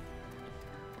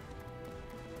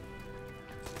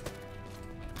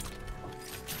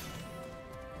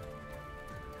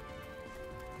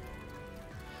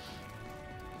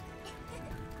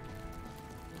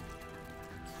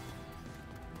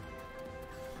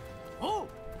 おう。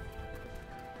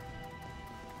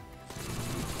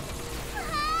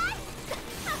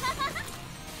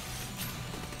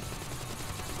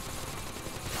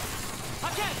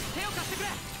発見。手を貸してくれ。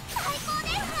最高で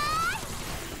す。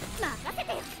任せ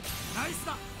てよ。ナイス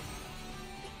だ。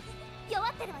弱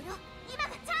ってるわよ。今が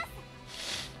チャンス。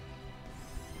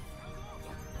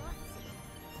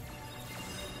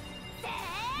せー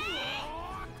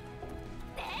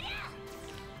出りゃ。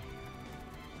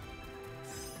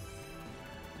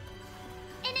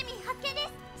エネミー発見で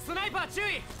す。スナイパー注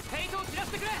意。フェイトを散ら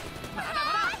してくれ。まだま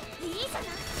だ。いいじゃない。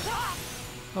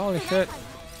 Holy スナイ shit. パーよ。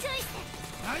注意して。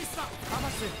ナイスだ。ハマ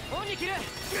スオンに切る。あり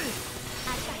が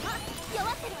とう。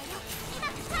弱ってるわよ。今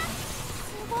がチャンス。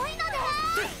すごいのです。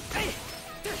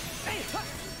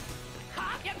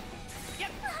はっやっやっや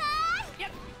っは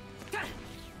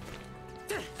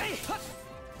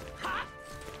っ。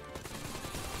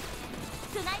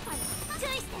 スナイパーよ。注意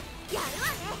して。やるわ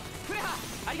ね。クレハ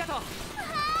ありがとう。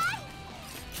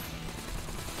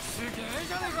すげえ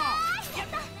じゃねえか。やっ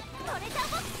た。トレジャー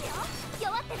ボックスよ。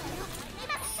弱ってるわよ。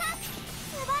今がチャンス。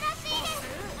素晴らしいです。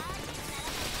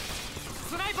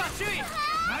スナイパー注意。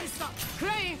ナイスだ。ク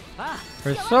レイン。あ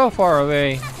We're so far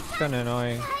away. It's kinda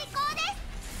annoying. 最高で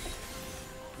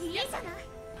す。いいじゃない。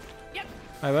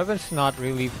 My weapon's not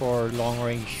really for long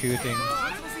range shooting.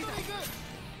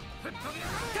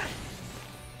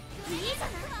 いいじゃな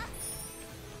い。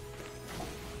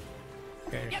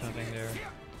 Okay, there's nothing there.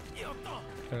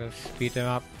 So let's speed them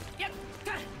up. やっ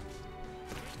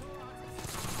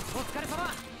お疲れ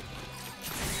様。す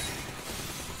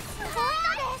ごいの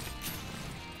です。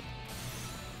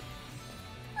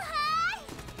は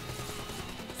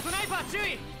スナイパー注意。ー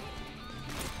い。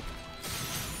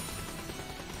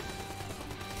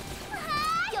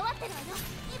弱ってるわよ。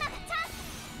今がチャン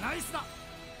ス。ナイスだ。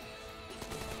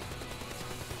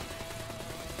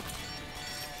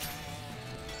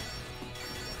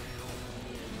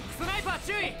スナイパー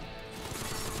注意。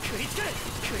食いつける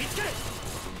食いつける。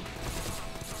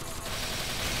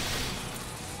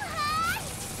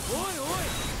おいお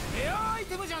い。エアアイ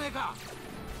テムじゃねえか。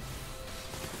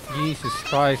 Jesus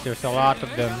Christ, there's a lot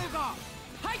of ええじゃ them. ねえか。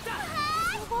入った。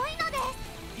すごいので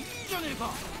す。いいじゃねえか。あ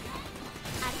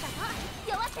りがとう。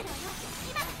弱ってるわよ。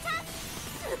今がチャンス。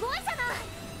すごいじゃない。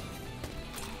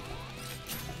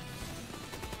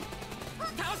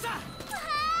倒した。は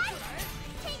ーい。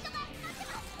ヘイトが待ってま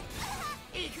す。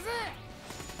行くぜ。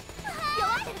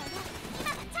弱ってるわよ。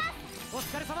今がチャンス。お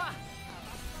疲れ様。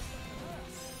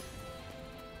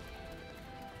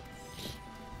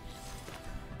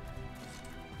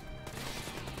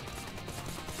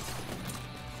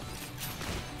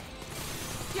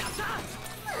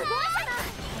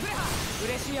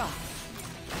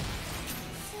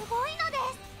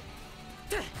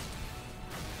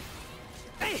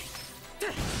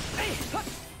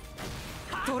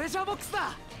クスだ。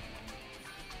な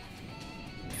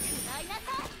いなさい。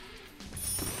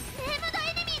ネームド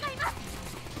エネミーがいます。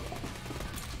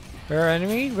 Where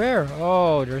enemy? Where?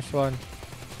 Oh, there's one. や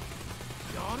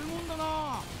るもんだ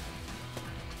な。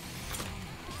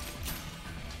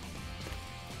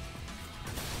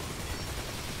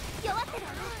弱ってる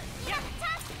わよ。今がチャ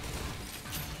ンス。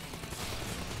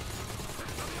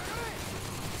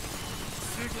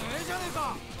すげえじゃねえ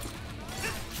か。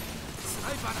ス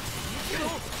ナイパーだ。いいけど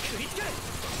食いつけ。す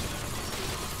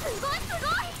ごいすごい。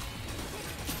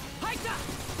入った。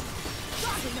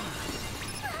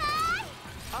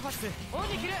アファスオン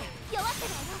に切れ。弱って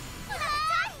るわよ。今がチ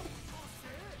ャン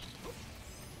ス。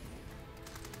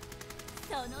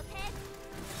その程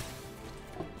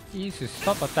度。 Jesus,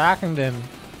 stop attacking them. ス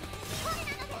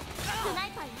ナ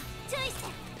イパーよ。注意して。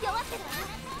弱ってるわよ。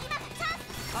今がチャンス。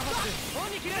アファスオ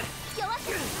ンに切れ。弱っ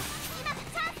てるわよ。今がチ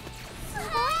ャンス。すごい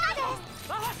のです。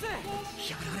アファスや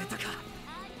られたか。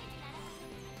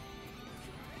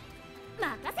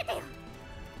任せてよ。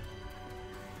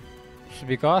 It's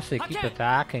because they keep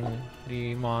attacking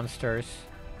the monsters.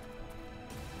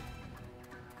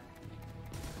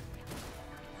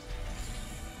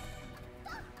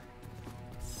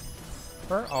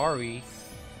 Where are we?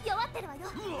 弱ってるわよ。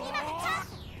今がチャン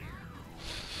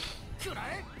ス。くら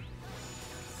え。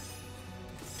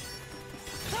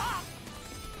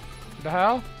 The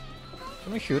hell?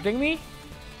 Someone shooting me?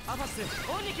 アファス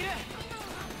オンに切れ。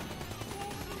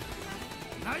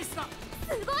ナイスだ。す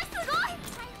ごいすごい。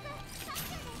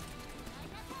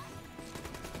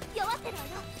弱ってるわよ。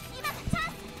今がチャン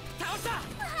ス。倒した。はー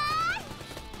い。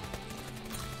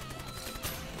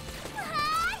は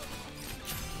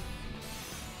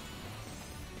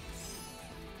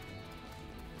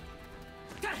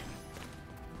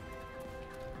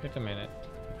ーい。 Wait a minute.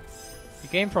 You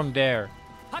came from there.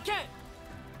 発見。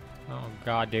 Oh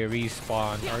god, they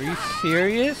respawn. Are you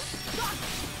serious?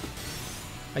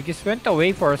 I just went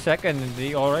away for a second and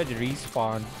they already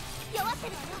respawned. 弱って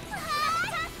るわよ。はー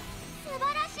い。素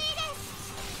晴らしいです。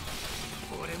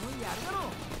俺もやるだろう。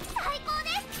最高で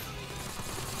す。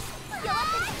弱ってる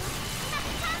わよ。今が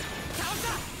チャンス。倒し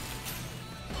た。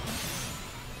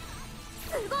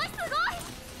すごいすごい。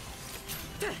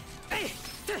えい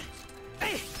えい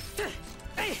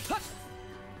えいはっ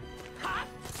はっ。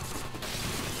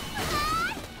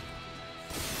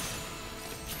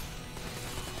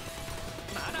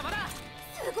まだまだ。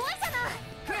すごいじゃない。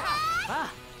クレハ。あ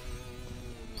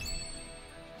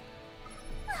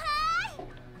はーい。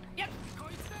いやこ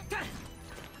いつだ。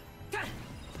たはっ。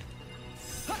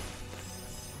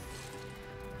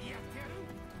やってやる。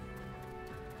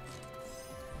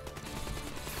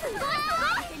すごいすご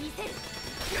い。見せる。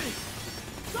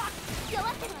弱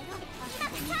ってるわよ。今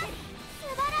がチャンス。素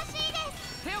晴らしいです。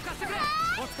手を貸してくれ。お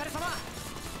疲れ様。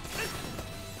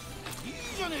いい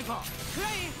じゃねえか。クラ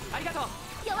インありがとう。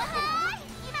弱ってるわよ。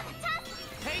今がチャンス。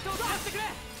フェイトを使ってくれ。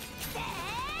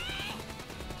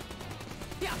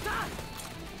やった。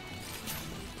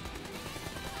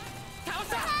倒し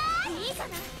た。いいじゃ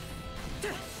ない。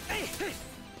えい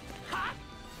はっ。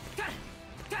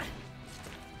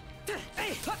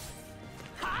えいはっ。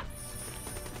はっ。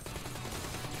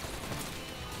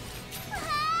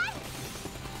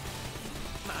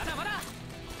まだまだ。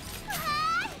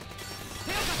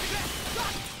手を貸してくれ。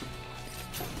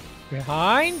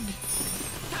 Behind?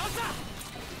 倒した。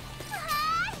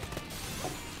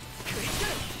食いつけ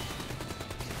る。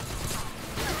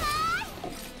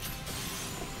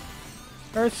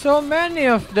 There's so many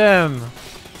of them. 最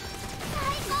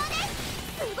高です。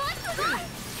すごいすごい。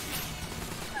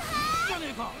じゃね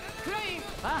えか。クライン。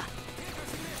ああ。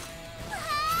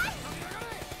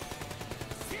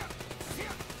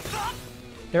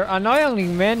 There are annoyingly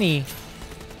many. す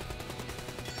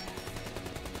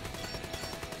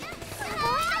ごいの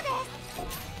です。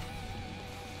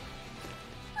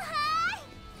はーい。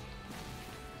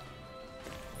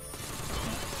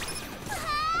は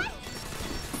ーい。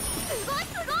すごい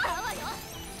すごい。わよ。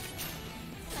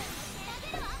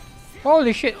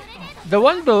 Holy shit. The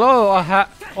one below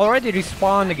already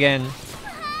respawned again.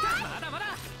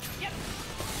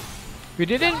 We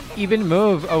didn't even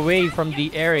move away from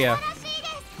the area.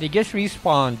 They just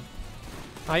respawned.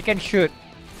 I can shoot.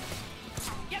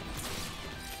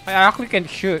 I actually can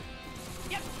shoot.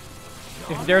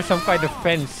 If there's some kind of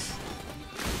fence. す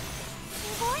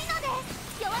ごいので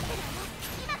す。弱ってるわよ。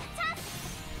今がチャンス。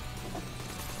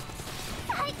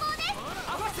最高です。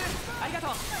アファスありがとう。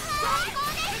最高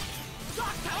です。倒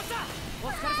した。お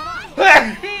疲れ様。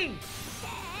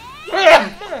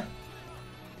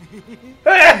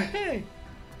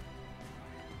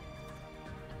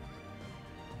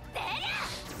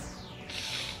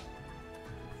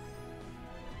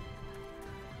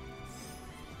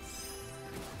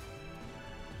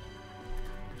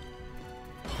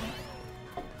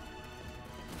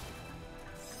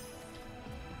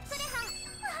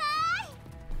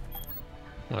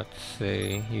Let's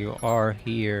see, you are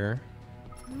here.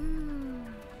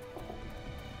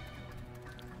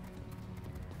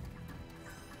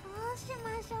 どうし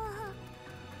ましょ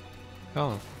う。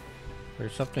 Oh,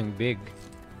 there's something big.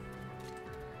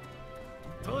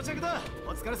 到着だ。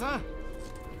お疲れさん。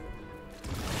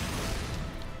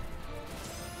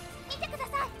見てくだ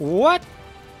さい。 What?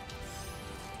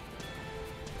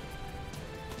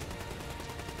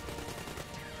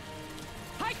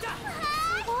 入った。す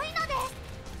ごいのです。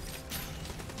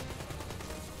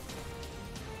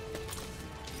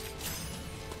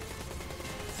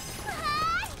わ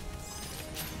ーい。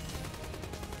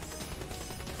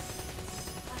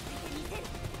当ててみせる。よ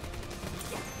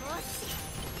し。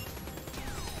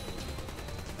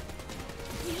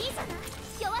いいじゃない。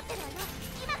弱ってるわよ。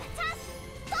今がチャンス。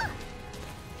ゴー。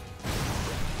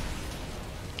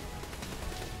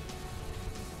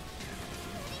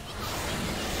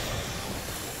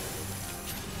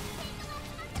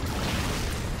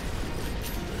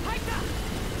 入った。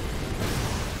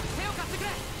手を貸してくれ。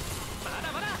ま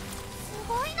だまだ。す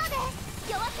ごいので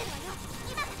す弱ってるわよ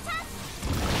今がチャンス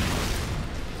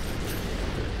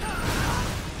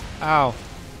Ow.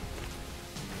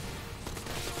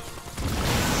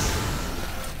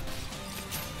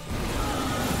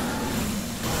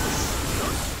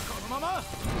 このまま。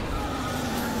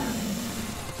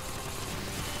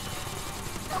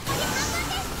残り半分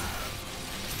です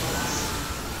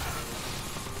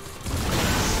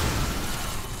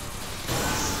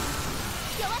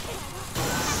弱ってるわよ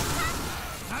今がチャン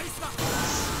ス ナイスだ。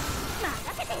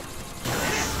任せてよ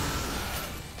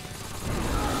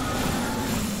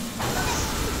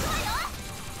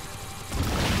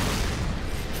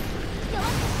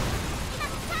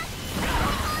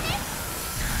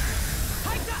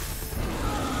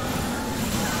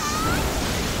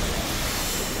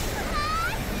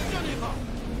やれ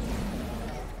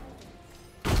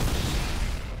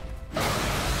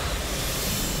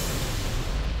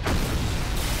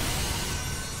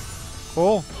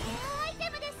Cool. アイテ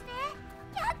ムですね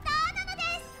やったーなので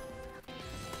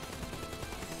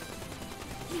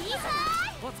すいいぞ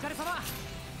ーいお疲れ様。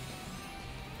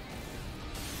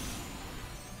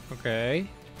 Okay.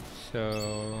 So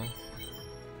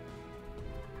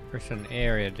there's an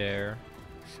area there.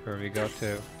 That's where we go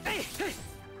to.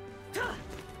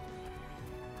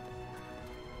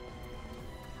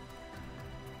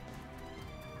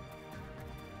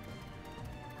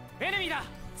 エネミーだ。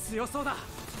強そうだ。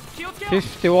気をつけよう。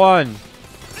 51.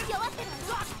 弱ってるわ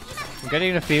よ I'm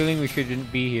getting the feeling we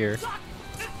shouldn't be here.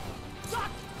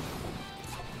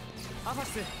 アファ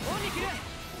ス、オンに切れ。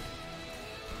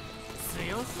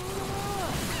強そうだな。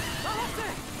アファ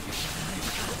ス。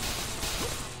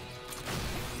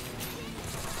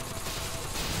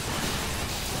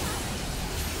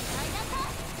ありがと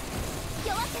う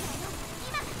弱ってるわよ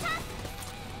今がチャンス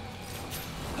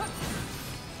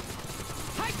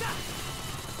入った。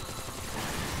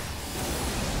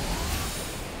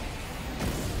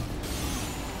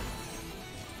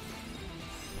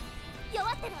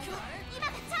弱ってるわよ今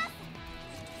がチャン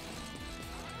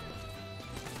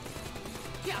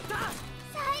スやった。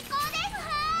最高です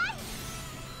はー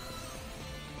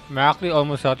い I'm actually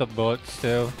almost out of bullets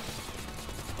too.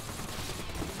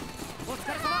 お疲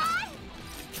れ様。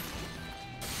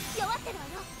弱ってるわよ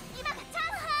今がチャンス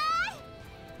は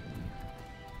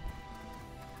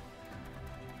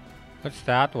ーい What's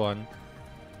that one?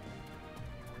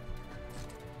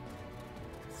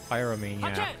 発 Pyromaniac.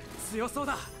 見。強そう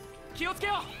だ。気をつけ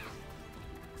よ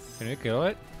Can we kill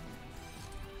it?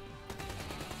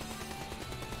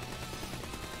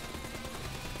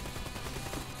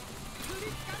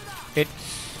 It's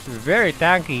very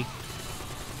tanky. う。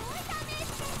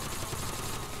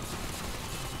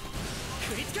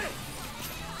食いつけ。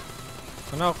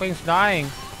 Oh no, Kling's dying.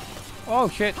 Oh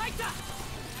shit. 入った。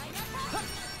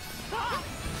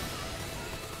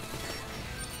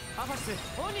アファス、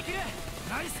オンに切れ。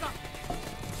ナイスだ。あ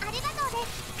りがとうで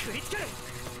す食いつける。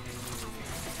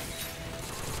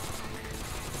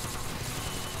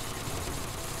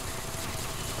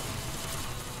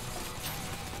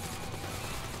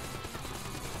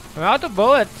 I'm out of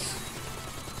bullets.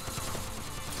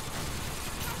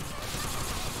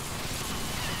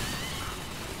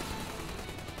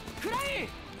 フライ。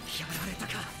やられた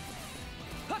か。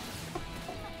はっ。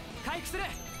回復する。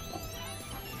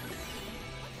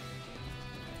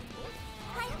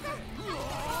回復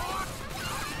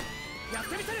やっ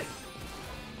てみせる。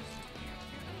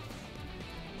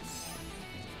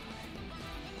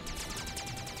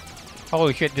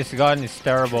 Holy shit, this gun is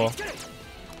terrible. 食いつける。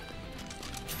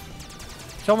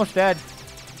 It's almost dead.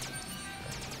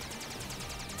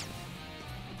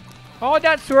 Oh,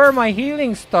 that's where my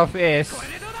healing stuff is. これ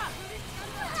でどうだ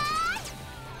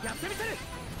やってみせる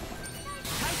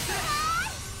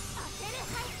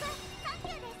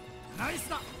ナイス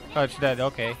だ。 Oh, it's dead.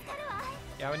 Okay.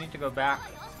 Yeah, we need to go back.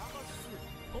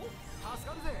 お、助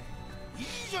かるぜ。いい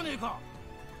じゃねえか。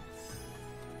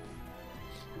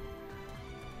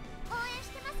応援し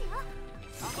てますよ。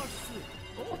アマキス。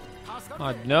お、助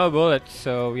かる Oh, no bullets,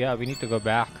 so yeah, we need to go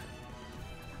back.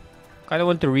 Kinda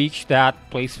want to reach that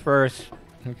place first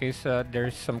in case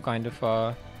there's some kind of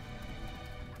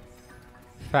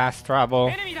fast travel.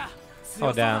 エネミーだ Oh 強そ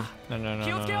うだ damn. No, no, no,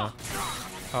 気を no, つけよ no.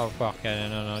 Oh fuck, yeah,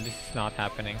 no, no, no, this is not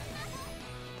happening.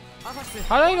 アファシス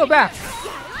How do I go back?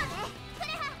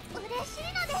 嬉しい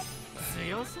のです。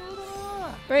強そうだ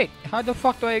な Wait, how the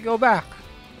fuck do I go back?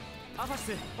 アファシ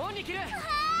スオンに切れ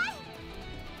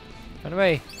By the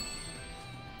way,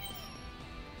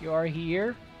 you are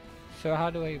here, so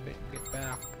how do I get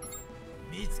back?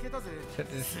 見つけたぜ。 Set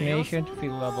destination to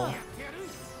field level.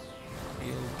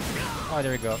 Field. Oh,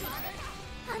 there we go. あ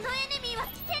のエネミーは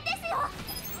危険ですよ。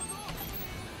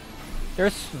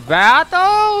 There's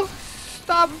battle!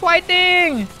 Stop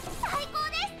fighting! 最高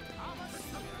です。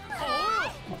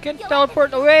 You can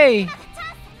teleport away!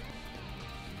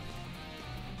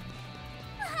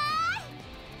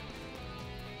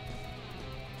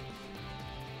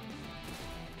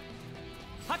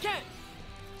 発見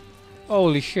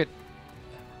Holy shit.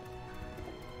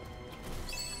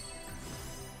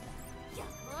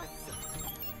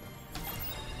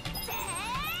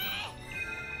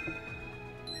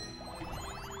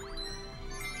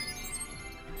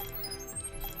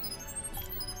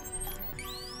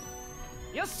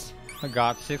 よし I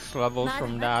got 6 levels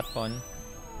from that one.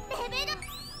 レベ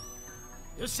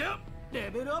ルよっしゃ、レ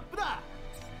ベルアップだ。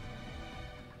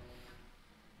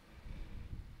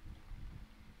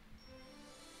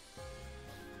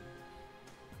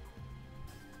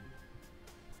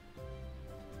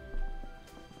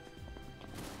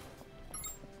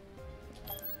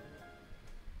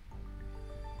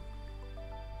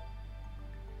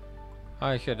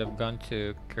 I should have gone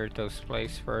to Kirito's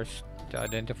place first to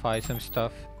identify some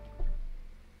stuff.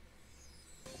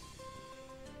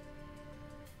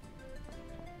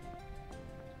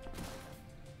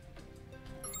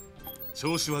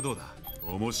 調子はどうだ。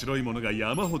面白いものが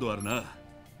山ほどあるな。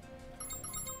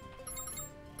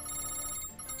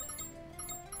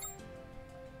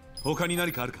他に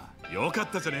何かあるか。よかっ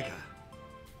たじゃねえか。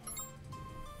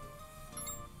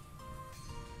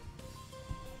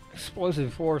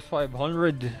 Explosive force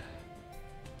 500.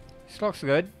 This looks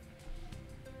good.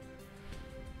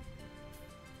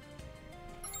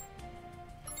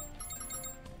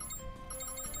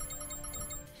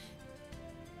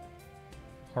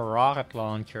 A rocket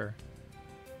launcher.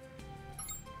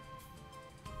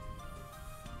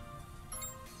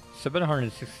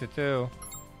 762.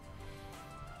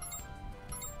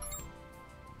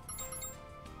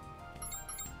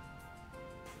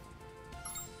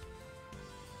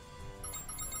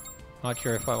 Not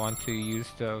sure if I want to use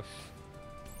those.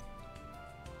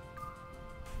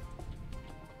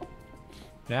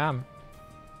 Damn.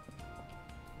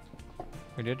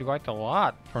 We did quite a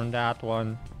lot from that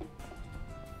one.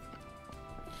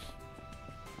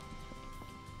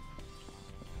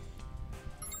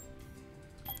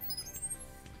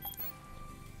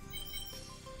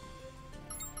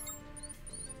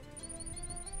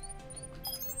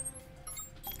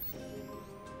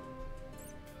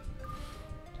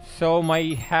 So my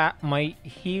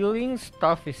healing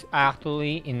stuff is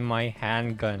actually in my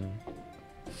handgun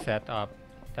setup.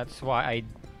 That's why I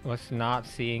was not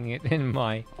seeing it in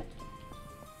my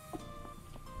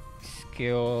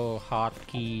skill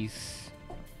hotkeys.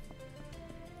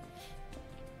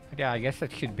 But yeah, I guess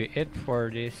that should be it for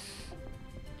this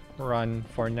run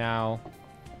for now.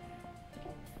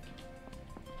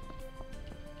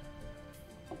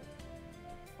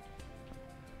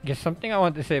 Just something I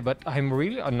want to say, but I'm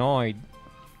really annoyed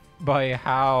by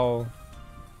how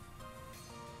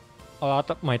a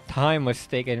lot of my time was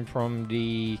taken from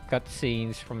the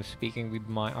cutscenes from speaking with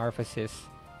my Arphasis.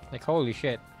 Like, holy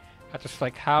shit. That was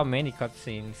like how many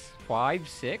cutscenes? 5?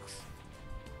 6?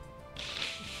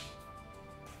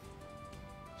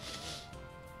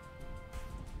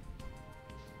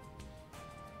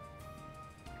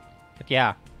 But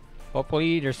yeah.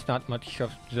 Hopefully there's not much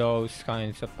of those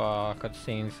kinds of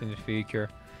cutscenes in the future.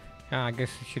 Yeah, I guess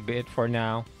it should be it for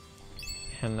now.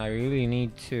 And I really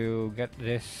need to get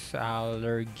this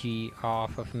allergy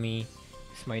off of me,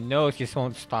 because my nose just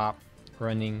won't stop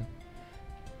running.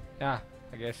 Yeah,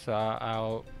 I guess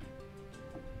I'll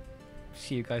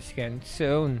see you guys again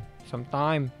soon,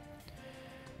 sometime.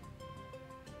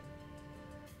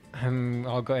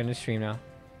 I'll go in the stream now.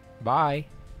 Bye.